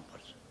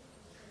सिकाउनुपर्छ।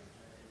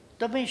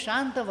 तपाईँ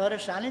शान्त भएर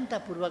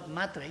शालीनतापूर्वक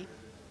मात्रै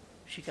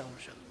सिकाउन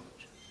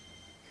सक्नुहुन्छ।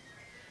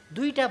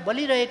 दुईटा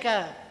बलिरहेका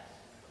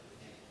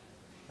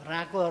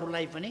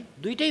राकोहरूलाई पनि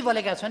दुईटै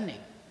बलेका छन् नि,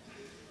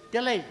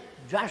 त्यसलाई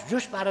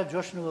झुस पारेर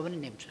जोस्नुभयो भने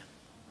निम्छ,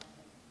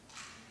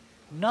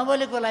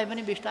 नबलेकोलाई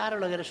पनि बिस्तारो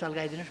लगेर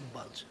सल्काइदिनुहोस्,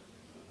 बल्छ।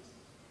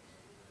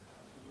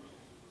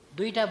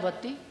 दुईटा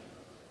बत्ती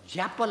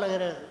झ्याप्प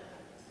लगेर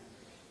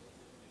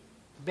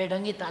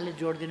बेढङ्गी तालले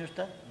जोडिदिनुहोस्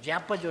त,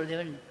 झ्याप्प जोडिदियो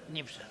भने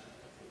निप्छ।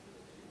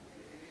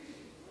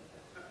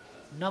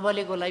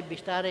 नबलेकोलाई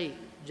बिस्तारै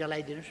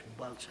जलाइदिनुहोस्,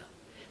 बल्छ।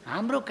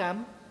 हाम्रो काम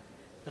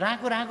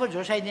राको राको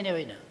झोसाइदिने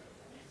होइन।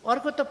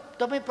 अर्को त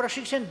तपाईँ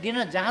प्रशिक्षण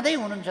दिन जाँदै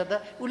हुनुहुन्छ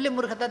त, उसले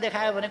मूर्खता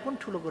देखायो भने कुन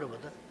ठुलो कुरो भयो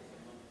त?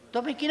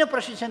 तपाईँ किन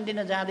प्रशिक्षण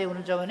दिन जाँदै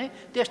हुनुहुन्छ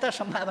भने त्यस्ता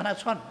सम्भावना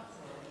छन्,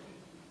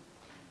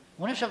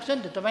 हुनसक्छ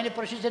नि त। तपाईँले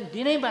प्रशिक्षण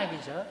दिनै बाँकी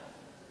छ,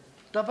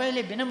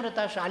 तपाईँले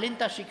विनम्रता,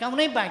 शालीनता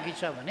सिकाउनै बाँकी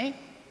छ भने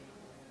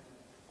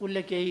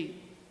उसले केही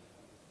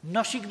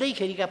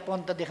नसिक्दैखेरिका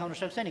पन त देखाउन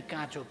सक्छ नि,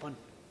 काँचोपन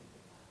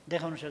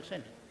देखाउन सक्छ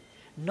नि।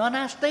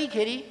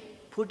 ननाच्दैखेरि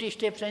फुट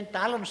स्टेप चाहिँ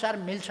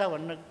तालअनुसार मिल्छ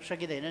भन्न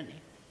सकिँदैन नि,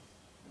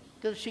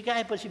 त्यो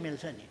सिकाएपछि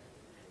मिल्छ नि।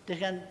 त्यस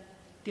कारण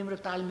तिम्रो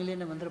ताल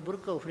मिलेन भनेर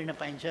बुर्क उफ्रिन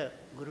पाइन्छ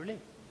गुरुले।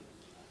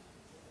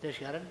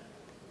 त्यसकारण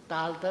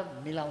ताल त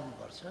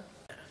मिलाउनुपर्छ।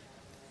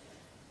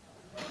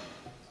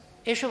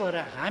 यसो भएर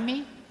हामी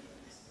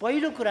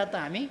पहिलो कुरा त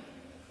हामी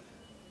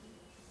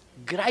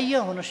ग्राह्य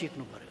हुन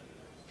सिक्नु पर्यो।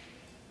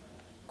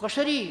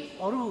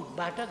 कसरी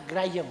अरूबाट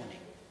ग्राह्य हुने?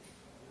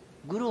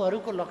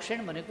 गुरुहरूको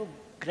लक्षण भनेको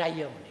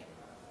ग्राह्य हुने,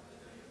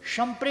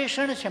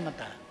 सम्प्रेषण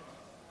क्षमता।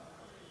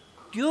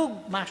 त्यो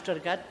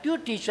मास्टरका, त्यो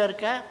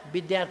टिचरका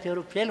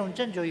विद्यार्थीहरू फेल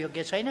हुन्छन् जो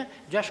योग्य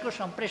छैन, जसको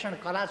सम्प्रेषण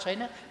कला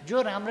छैन,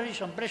 जो राम्ररी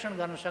सम्प्रेषण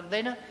गर्न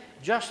सक्दैन,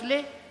 जसले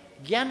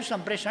ज्ञान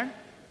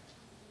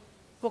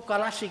सम्प्रेषणको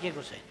कला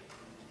सिकेको छैन।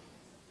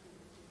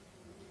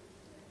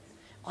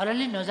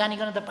 अलिअलि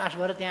नजानिकन त पास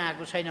भएर त्यहाँ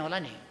आएको छैन होला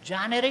नि,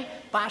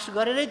 जानेरै पास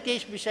गरेरै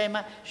त्यस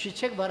विषयमा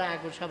शिक्षक भएर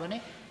आएको छ भने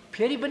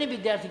फेरि पनि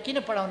विद्यार्थी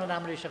किन पढाउन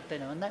राम्ररी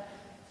सक्दैन भन्दा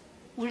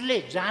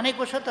उसले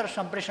जानेको छ तर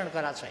सम्प्रेषण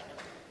कला छैन।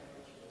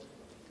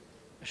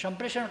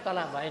 सम्प्रेषण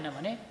कला भएन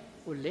भने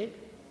उसले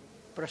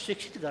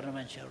प्रशिक्षित गर्न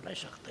मान्छेहरूलाई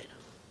सक्दैन।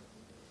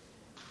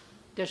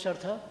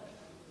 त्यसर्थ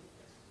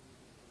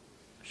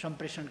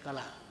सम्प्रेषण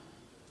कला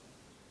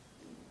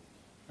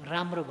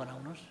राम्रो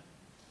बनाउनुहोस्,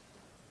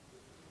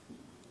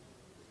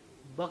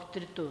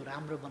 वक्तृत्व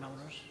राम्रो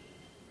बनाउनुहोस्,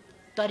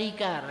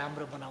 तरिका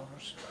राम्रो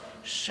बनाउनुहोस्,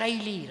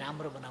 शैली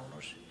राम्रो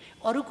बनाउनुहोस्।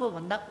 अरूको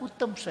भन्दा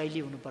उत्तम शैली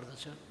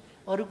हुनुपर्दछ,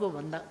 अरूको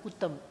भन्दा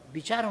उत्तम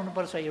विचार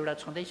हुनुपर्छ। एउटा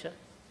छँदैछ,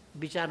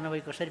 विचार नभई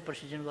कसरी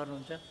प्रशिक्षण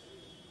गर्नुहुन्छ?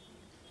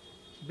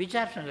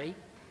 विचारसँगै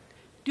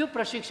त्यो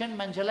प्रशिक्षण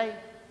मान्छेलाई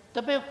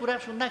तपाईँको कुरा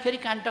सुन्दाखेरि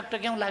कान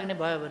टकटक्याउँ लाग्ने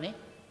भयो भने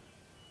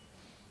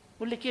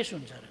उसले के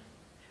सुन्छ र?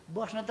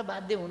 बस्न त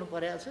बाध्य हुनु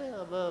परेको छ।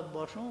 अब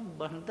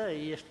बस्नु त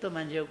यस्तो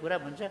मान्छेको कुरा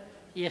भन्छ,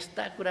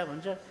 यस्ता कुरा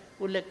भन्छ,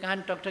 उसले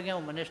कान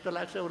टकटक्याउँ भने जस्तो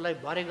लाग्छ। उसलाई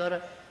भरे गएर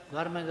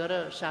घरमा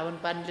गएर साबुन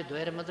पानीले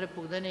धोएर मात्रै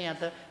पुग्दैन, यहाँ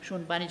त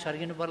सुन पानी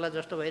छर्किनु पर्ला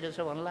जस्तो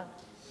भइरहेछ भन्ला।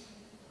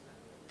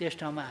 त्यस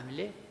ठाउँमा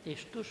हामीले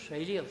यस्तो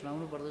शैली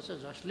अप्नाउनु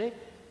पर्दछ जसले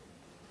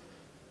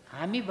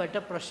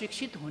हामीबाट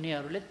प्रशिक्षित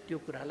हुनेहरूले त्यो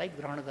कुरालाई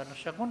ग्रहण गर्न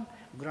सकुन्,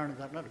 ग्रहण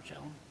गर्न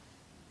रुचाउन्।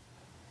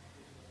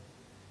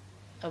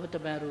 अब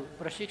तपाईँहरू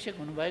प्रशिक्षक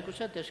हुनुभएको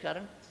छ,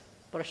 त्यसकारण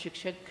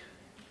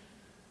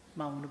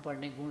प्रशिक्षकमा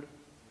हुनुपर्ने गुण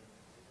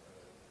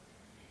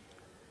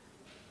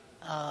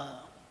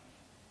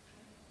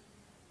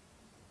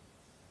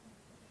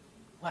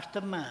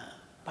वास्तवमा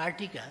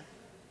पार्टीका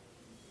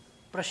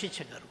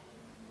प्रशिक्षकहरू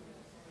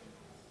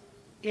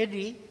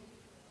यदि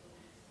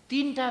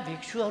 3टा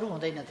भिक्षुहरू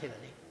हुँदैनथे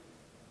भने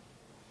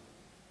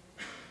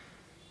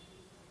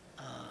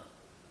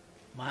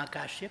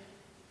महाकाश्यप,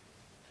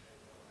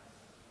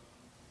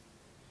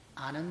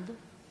 आनन्द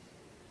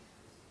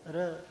र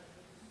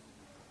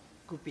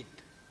कुपित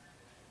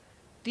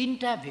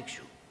 3टा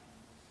भिक्षु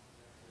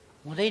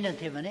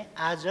हुँदैनथे भने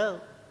आज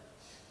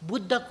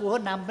बुद्धको हो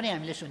नाम पनि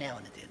हामीले सुन्या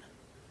हुने थिएन।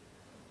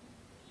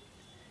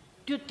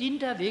 त्यो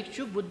 3टा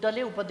भिक्षु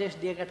बुद्धले उपदेश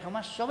दिएका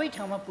ठाउँमा सबै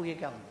ठाउँमा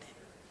पुगेका हुन्थे।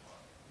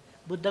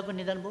 बुद्धको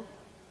निधन भयो।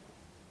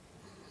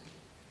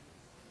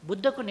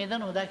 बुद्धको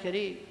निधन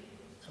हुँदाखेरि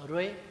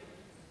रोए,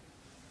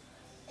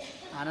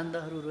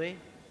 आनन्दहरू रोए।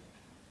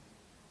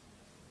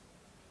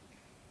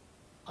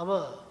 अब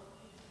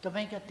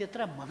तपाईँका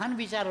त्यत्रा महान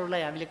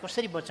विचारहरूलाई हामीले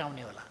कसरी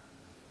बचाउने होला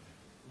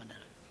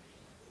भनेर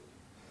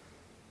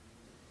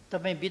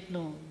तपाईँ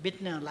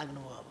बित्न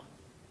लाग्नुभयो।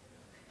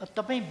 अब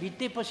तपाईँ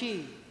बितेपछि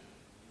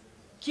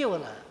के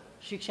होला?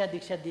 शिक्षा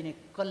दीक्षा दिने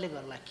कसले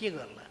गर्ला, के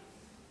गर्ला?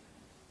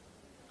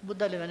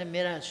 बुद्धले भने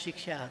मेरा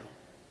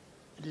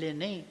शिक्षाहरूले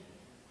नै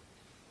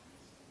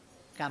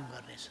काम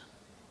गर्नेछ।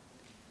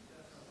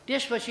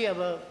 त्यसपछि अब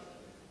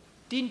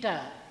 3टा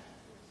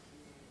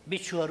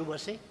भिक्षुहरू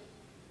बसे।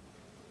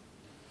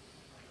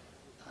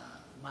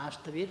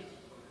 महास्तवीर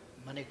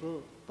भनेको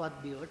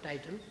पदवी हो,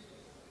 टाइटल।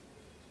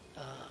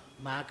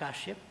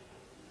 महाकाश्यप,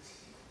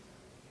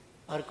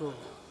 अर्को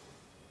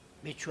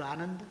भिक्षु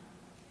आनन्द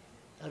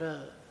र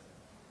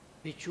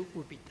भिक्षु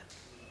उपित।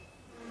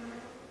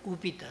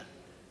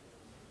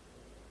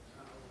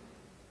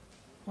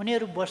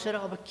 उनीहरू बसेर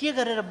अब के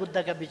गरेर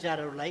बुद्धका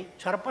विचारहरूलाई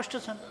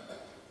छरपष्ट छन्,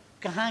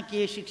 कहाँ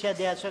के शिक्षा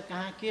दिएछ,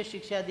 कहाँ के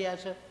शिक्षा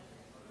दिएछ,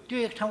 त्यो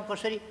एक ठाउँ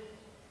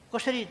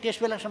कसरी त्यस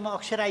बेलासम्म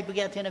अक्षर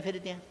आइपुगेको थिएन। फेरि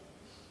त्यहाँ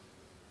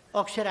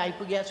अक्षर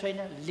आइपुगेको छैन,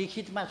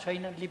 लिखितमा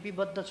छैन,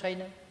 लिपिबद्ध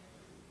छैन,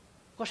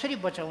 कसरी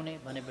बचाउने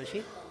भनेपछि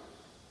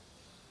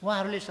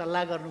उहाँहरूले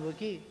सल्लाह गर्नुभयो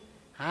कि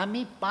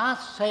हामी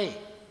 500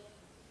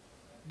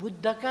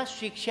 बुद्धका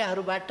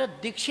शिक्षाहरूबाट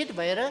दीक्षित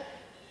भएर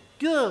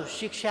त्यो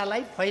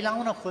शिक्षालाई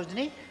फैलाउन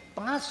खोज्ने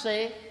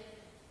 500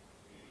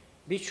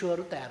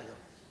 भिक्षुहरू तयार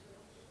गरौँ।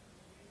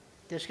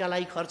 त्यसका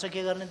लागि खर्च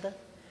के गर्ने त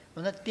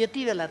भन्दा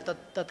त्यति बेला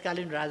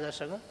तत्कालीन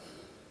राजासँग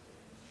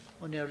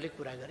उनीहरूले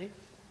कुरा गरे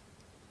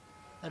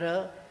र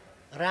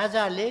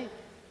राजाले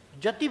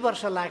जति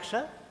वर्ष लाग्छ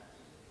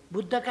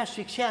बुद्धका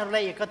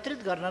शिक्षाहरूलाई एकत्रित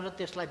गर्न र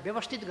त्यसलाई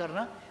व्यवस्थित गर्न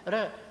र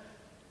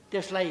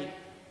त्यसलाई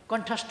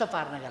कण्ठस्थ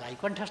पार्नका लागि,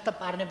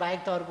 कण्ठस्थ पार्ने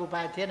बाहेक त अर्को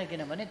उपाय थिएन,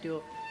 किनभने त्यो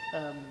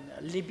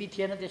लिपि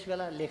थिएन, त्यस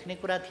बेला लेख्ने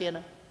कुरा थिएन।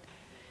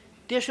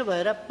 त्यसो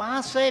भएर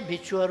 500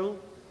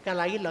 भिक्षुहरूका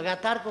लागि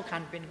लगातारको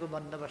खानपिनको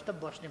बन्दोबस्त,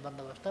 बस्ने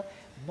बन्दोबस्त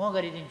म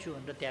गरिदिन्छु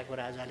भनेर त्यहाँको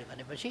राजाले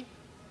भनेपछि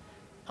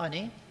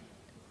अनि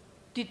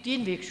ती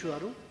 3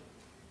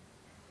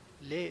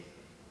 भिक्षुहरूले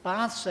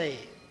 500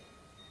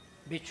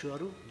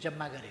 भिक्षुहरू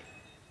जम्मा गरे।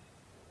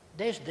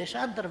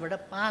 देशान्तरबाट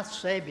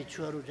 500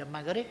 भिक्षुहरू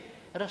जम्मा गरे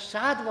र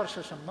 7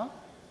 वर्षसम्म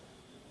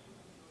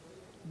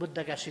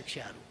बुद्धका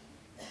शिक्षाहरू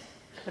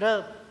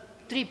र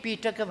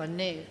त्रिपिटक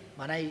भन्ने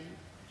भनाइ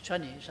छ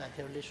नि,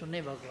 साथीहरूले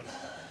सुन्नै भएको होला।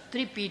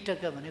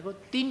 त्रिपिटक भनेको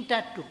 3टा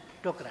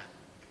टोक्रा,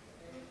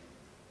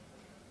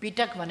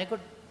 पिटक भनेको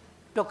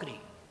टोकरी,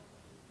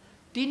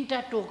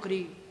 3टा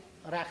टोकरी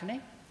राख्ने।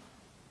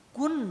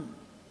 कुन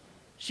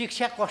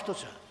शिक्षा कस्तो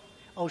छ,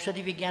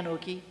 औषधि विज्ञान हो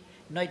कि,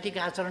 नैतिक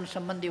आचरण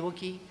सम्बन्धी हो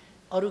कि,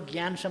 अरू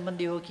ज्ञान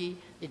सम्बन्धी हो कि,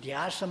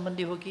 इतिहास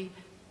सम्बन्धी हो कि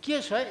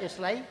के छ,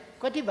 यसलाई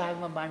कति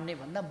भागमा बाँड्ने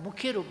भन्दा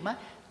मुख्य रूपमा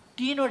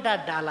 3वटा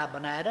डाला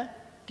बनाएर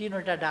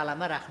 3वटा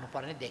डालामा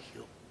राख्नुपर्ने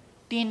देखियो।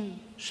 3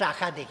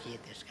 शाखा देखिए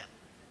त्यसका।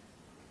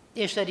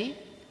 यसरी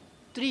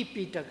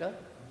त्रिपिटक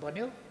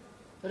बन्यो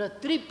र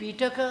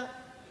त्रिपिटक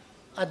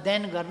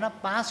अध्ययन गर्न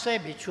 500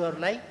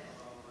 भिक्षुहरूलाई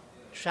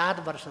 7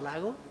 वर्ष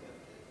लाग्यो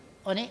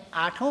अनि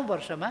 8औं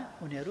वर्षमा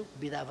उनीहरू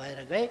विदा भएर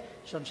गए,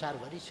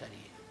 संसारभरि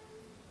छरिए।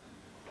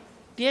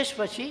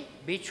 त्यसपछि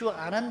भिक्षु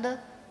आनन्द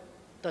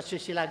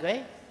तक्षशिला गए,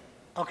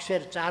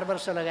 अक्षर 4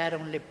 वर्ष लगाएर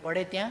उनले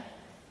पढे त्यहाँ।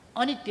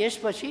 अनि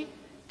त्यसपछि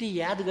ती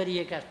याद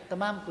गरिएका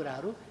तमाम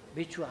कुराहरू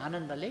भिक्षु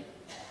आनन्दले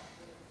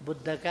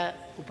बुद्धका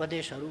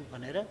उपदेशहरू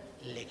भनेर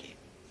लेखे।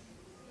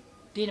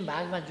 3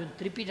 भागमा जुन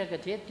त्रिपिटक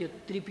थिए त्यो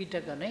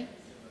त्रिपिटक नै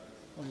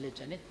उनले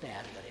चाहिँ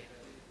तयार गरे।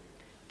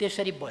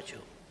 त्यसरी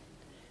बच्यो।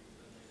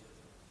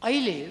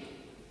 अहिले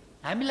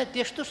हामीलाई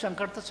त्यस्तो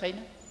सङ्कट त छैन,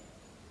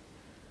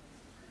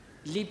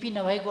 लिपि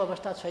नभएको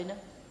अवस्था छैन,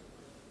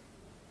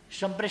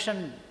 सम्प्रेषण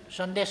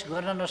सन्देश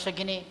गर्न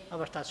नसकिने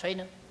अवस्था छैन।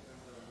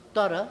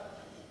 तर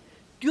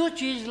त्यो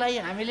चिजलाई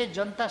हामीले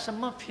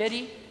जनतासम्म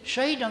फेरि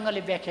सही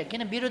ढङ्गले व्याख्या,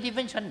 किन विरोधी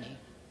पनि छन् नि,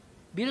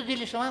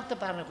 विरोधीले समाप्त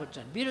पार्न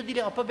खोज्छन्,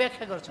 विरोधीले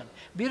अपव्याख्या गर्छन्,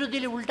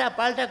 विरोधीले उल्टा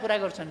पाल्टा कुरा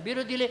गर्छन्,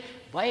 विरोधीले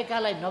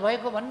भएकालाई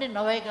नभएको भन्ने,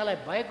 नभएकालाई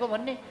भएको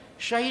भन्ने,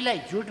 सहीलाई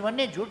झुट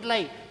भन्ने,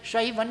 झुटलाई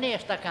सही भन्ने,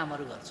 यस्ता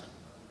कामहरू गर्छन्।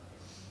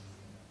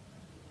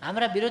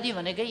 हाम्रा विरोधी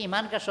भनेकै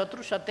इमानका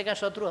शत्रु, सत्यका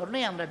शत्रुहरू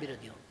नै हाम्रा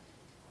विरोधी हुन्।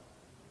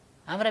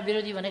 हाम्रा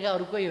विरोधी भनेका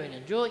अरू कोही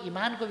होइन। जो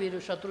इमानको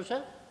शत्रु छ,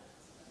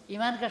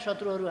 इमानका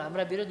शत्रुहरू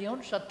हाम्रा विरोधी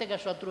हुन्, सत्यका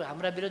शत्रु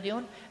हाम्रा विरोधी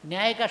हुन्,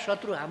 न्यायका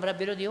शत्रु हाम्रा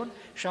विरोधी हुन्,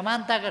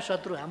 समानताका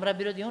शत्रु हाम्रा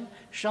विरोधी हुन्,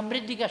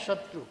 समृद्धिका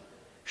शत्रु,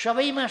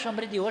 सबैमा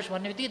समृद्धि होस्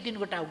भन्ने बित्तिकै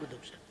तिनको टाउको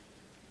दुख्छ।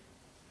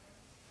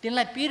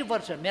 तिनलाई पिर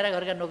पर्छ, मेरा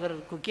घरका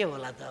नोकरको के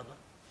होला त, अब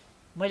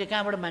मैले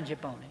कहाँबाट मान्छे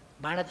पाउने,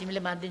 भाडा तिमीले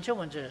मानिदिन्छौ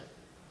भन्छ,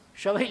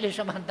 सबैले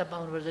समानता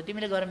पाउनुपर्छ,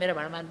 तिमीले गएर मेरो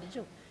भाडा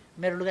मानिदिन्छौ,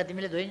 मेरो लुगा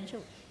तिमीले धोइदिन्छौ,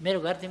 मेरो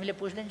घर तिमीले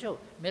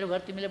पुस्दिन्छौ, मेरो घर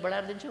तिमीले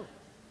बढाएर दिन्छौ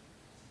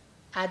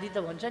आदि त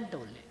भन्छ नि त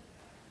उसले।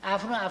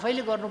 आफ्नो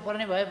आफैले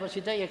गर्नुपर्ने भएपछि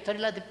त एक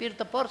थरीलाई त पिर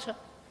त पर्छ।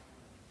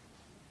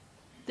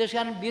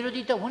 त्यसकारण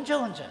विरोधी त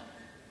हुन्छ,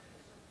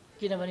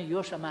 किनभने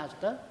यो समाज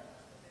त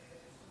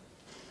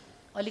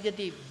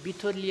अलिकति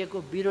बिथोलिएको,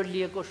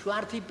 बिरोलिएको,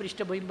 स्वार्थी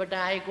पृष्ठभूमिबाट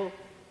आएको,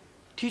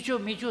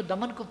 थिचोमिचो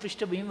दमनको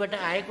पृष्ठभूमिबाट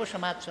आएको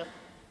समाज छ।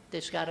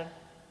 त्यसकारण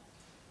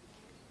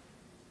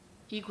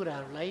यी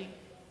कुराहरूलाई,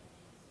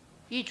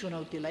 यी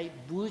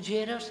चुनौतीलाई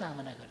बुझेर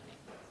सामना गर्ने।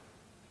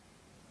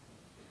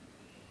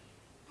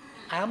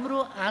 हाम्रो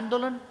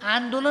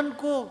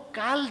आन्दोलनको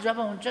काल जब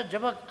हुन्छ,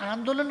 जब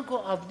आन्दोलनको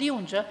अवधि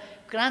हुन्छ,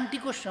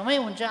 क्रान्तिको समय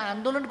हुन्छ,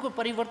 आन्दोलनको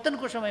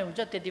परिवर्तनको समय हुन्छ,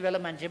 त्यति बेला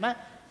मान्छेमा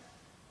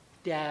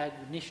त्याग,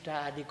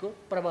 निष्ठा आदिको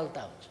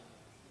प्रबलता हुन्छ।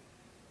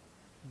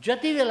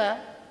 जति बेला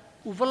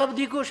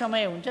उपलब्धिको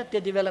समय हुन्छ,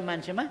 त्यति बेला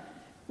मान्छेमा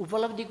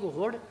उपलब्धिको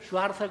होड,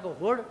 स्वार्थको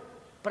होड,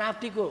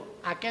 प्राप्तिको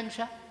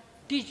आकाङ्क्षा,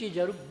 ती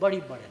चिजहरू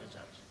बढी बढेर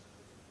जान्छ।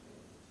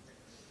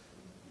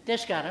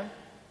 त्यसकारण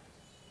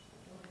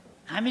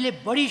हामीले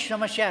बढी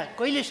समस्या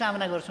कहिले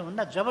सामना गर्छौँ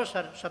भन्दा जब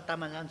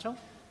सत्तामा जान्छौँ,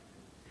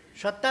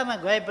 सत्तामा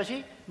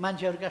गएपछि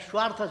मान्छेहरूका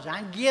स्वार्थ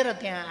झाँगिएर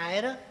त्यहाँ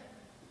आएर।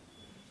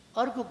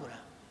 अर्को कुरा,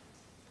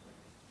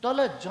 तल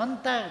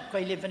जनता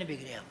कहिले पनि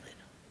बिग्रिया हुँदैन,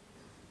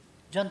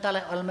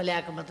 जनतालाई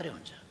अल्मल्याएको मात्रै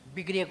हुन्छ,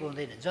 बिग्रिएको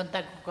हुँदैन,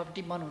 जनताको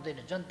कपटी मन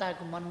हुँदैन,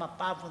 जनताको मनमा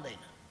पाप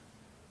हुँदैन।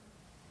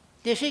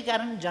 त्यसै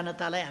कारण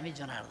जनतालाई हामी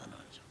जनार्दन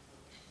भन्छौँ।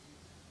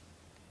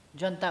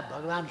 जनता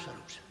भगवान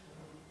स्वरूप छ,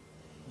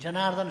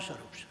 जनार्दन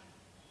स्वरूप छ।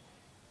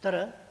 तर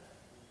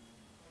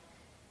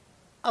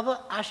अब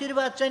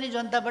आशीर्वाद चाहिँ नि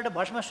जनताबाट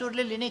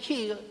भस्मासुरले लिने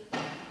कि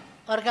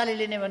अर्काले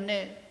लिने भन्ने,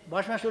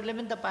 भस्मासुरले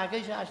पनि त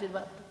पाएकै छ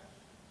आशीर्वाद,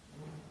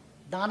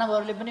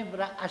 दानवहरूले पनि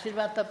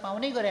आशीर्वाद त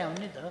पाउनै गरे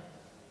हुन् नि त।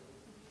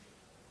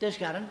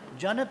 त्यसकारण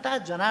जनता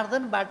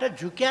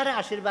जनार्दनबाट झुक्याएर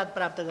आशीर्वाद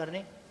प्राप्त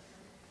गर्ने।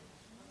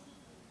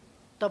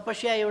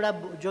 तपस्या एउटा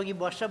जोगी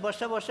बस्छ,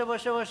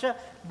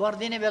 वर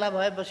दिने बेला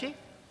भएपछि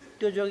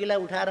त्यो जोगीलाई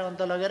उठाएर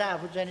अन्त लगेर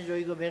आफू चाहिँ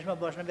जोगीको भेषमा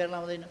बस्न बेला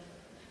आउँदैन,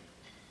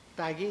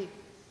 ताकि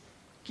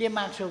के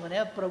माग्छौ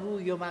भने प्रभु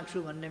यो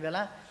माग्छु भन्ने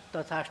बेला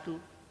तथास्तु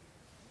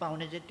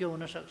पाउने चाहिँ त्यो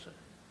हुनसक्छ।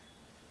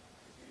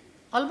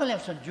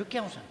 अल्मल्याउँछन्,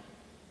 झुक्याउँछन्।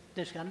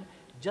 त्यसकारण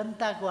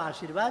जनताको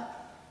आशीर्वाद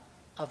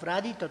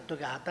अपराधी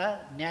तत्त्वका हाता,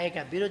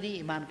 न्यायका विरोधी,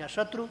 इमानका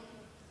शत्रु,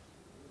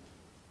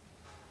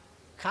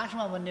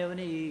 खासमा भन्ने हो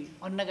भने यी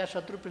अन्नका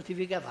शत्रु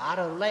पृथ्वीका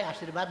भारहरूलाई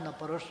आशीर्वाद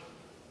नपरोस्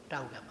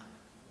टाउकामा।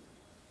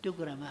 त्यो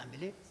कुरामा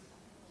हामीले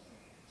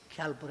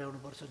ख्याल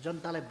पुर्याउनुपर्छ,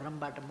 जनतालाई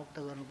भ्रमबाट मुक्त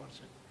गर्नुपर्छ।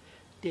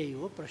 त्यही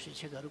हो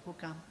प्रशिक्षकहरूको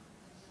काम।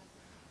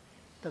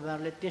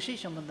 तपाईँहरूले त्यसै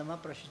सम्बन्धमा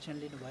प्रशिक्षण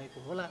लिनुभएको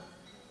होला।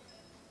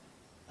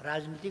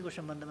 राजनीतिको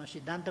सम्बन्धमा,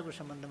 सिद्धान्तको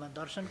सम्बन्धमा,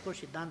 दर्शनको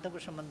सिद्धान्तको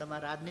सम्बन्धमा,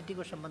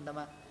 राजनीतिको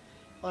सम्बन्धमा,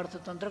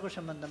 अर्थतन्त्रको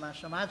सम्बन्धमा,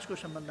 समाजको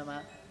सम्बन्धमा,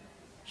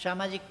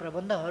 सामाजिक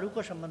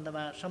प्रबन्धहरूको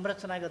सम्बन्धमा,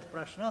 संरचनागत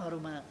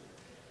प्रश्नहरूमा,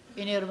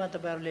 यिनीहरूमा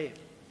तपाईँहरूले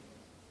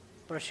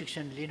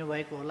प्रशिक्षण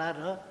लिनुभएको होला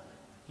र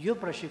यो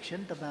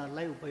प्रशिक्षण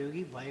तपाईँहरूलाई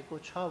उपयोगी भएको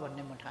छ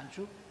भन्ने म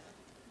ठान्छु।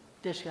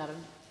 त्यसकारण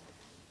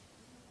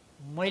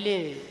मैले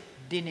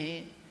दिने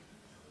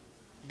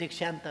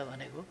दीक्षान्त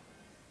भनेको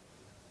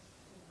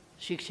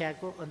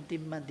शिक्षाको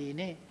अन्तिममा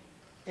दिने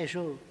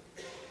यसो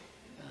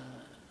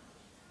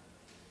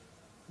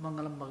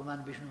मङ्गलम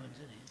भगवान् विष्णु भन्छ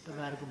नि,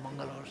 तपाईँहरूको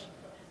मङ्गल होस्,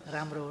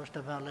 राम्रो होस्,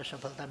 तपाईँहरूलाई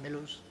सफलता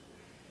मिलोस्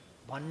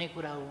भन्ने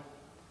कुरा हो।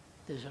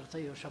 त्यसर्थ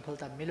यो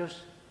सफलता मिलोस्,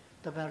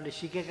 तपाईँहरूले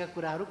सिकेका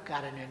कुराहरू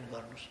कार्यान्वयन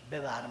गर्नुहोस्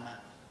व्यवहारमा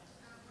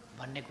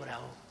भन्ने कुरा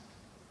हो।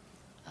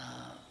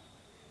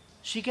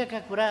 सिकेका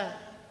कुरा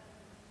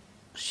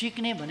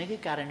सिक्ने भनेकै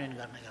कार्यान्वयन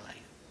गर्नका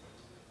लागि,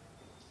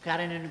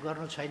 कार्यान्वयन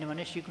गर्नु छैन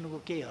भने सिक्नुको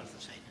केही अर्थ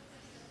छैन।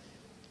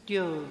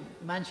 त्यो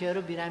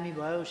मान्छेहरू बिरामी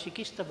भयो,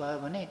 सिकिस्त भयो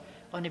भने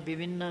अनि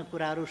विभिन्न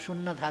कुराहरू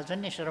सुन्न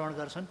थाल्छन् नि, श्रवण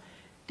गर्छन्,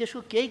 त्यसको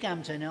केही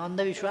काम छैन।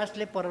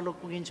 अन्धविश्वासले परलोक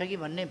पुगिन्छ कि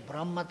भन्ने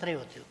भ्रम मात्रै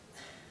हो त्यो।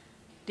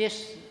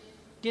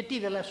 त्यति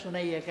बेला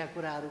सुनाइएका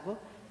कुराहरूको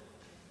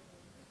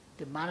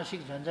त्यो मानसिक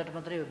झन्झट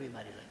मात्रै हो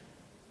बिमारीलाई।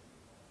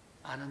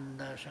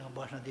 आनन्दसँग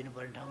बस्न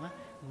दिनुपर्ने ठाउँमा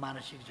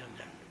मानसिक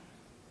झन्झट।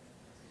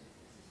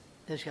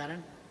 त्यसकारण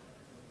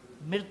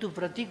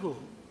मृत्युप्रतिको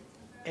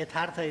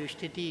यथार्थ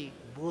स्थिति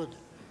बोध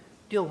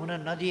त्यो हुन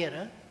नदिएर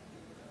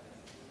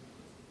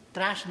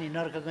त्रास्नी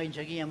नर्क गइन्छ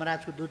कि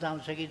यमराजको दूत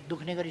आउँछ कि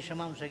दुख्ने गरी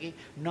समाउँछ कि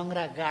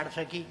नङ्ग्रा गाड्छ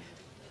कि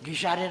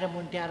घिसारेर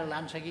मुन्ट्याएर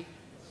लान्छ कि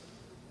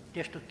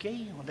त्यस्तो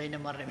केही हुँदैन।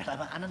 मर्ने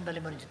बेलामा आनन्दले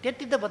मरिन्छ,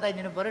 त्यति त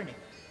बताइदिनु पऱ्यो नि।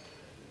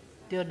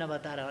 त्यो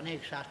नबताएर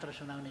अनेक शास्त्र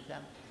सुनाउने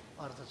काम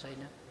अर्थ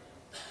छैन।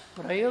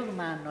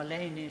 प्रयोगमा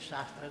नल्याइने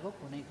शास्त्रको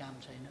कुनै काम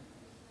छैन।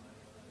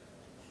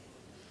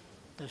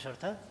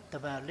 त्यसर्थ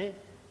तपाईँहरूले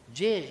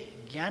जे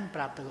ज्ञान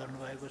प्राप्त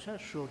गर्नुभएको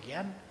छ सो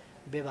ज्ञान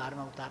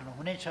व्यवहारमा उतार्नु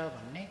हुनेछ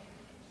भन्ने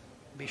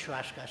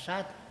विश्वासका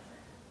साथ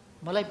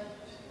मलाई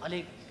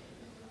अलिक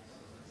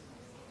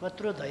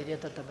कत्रो धैर्य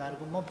त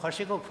तपाईँहरूको, म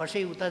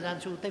फँसै उता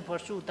जान्छु उतै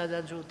फस्छु, उता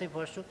जान्छु उतै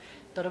फस्छु,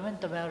 तर पनि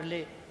तपाईँहरूले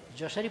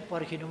जसरी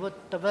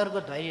पर्खिनुभयो तपाईँहरूको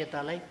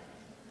धैर्यतालाई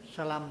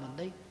सलाम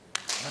भन्दै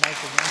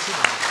भनाइको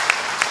मान्छे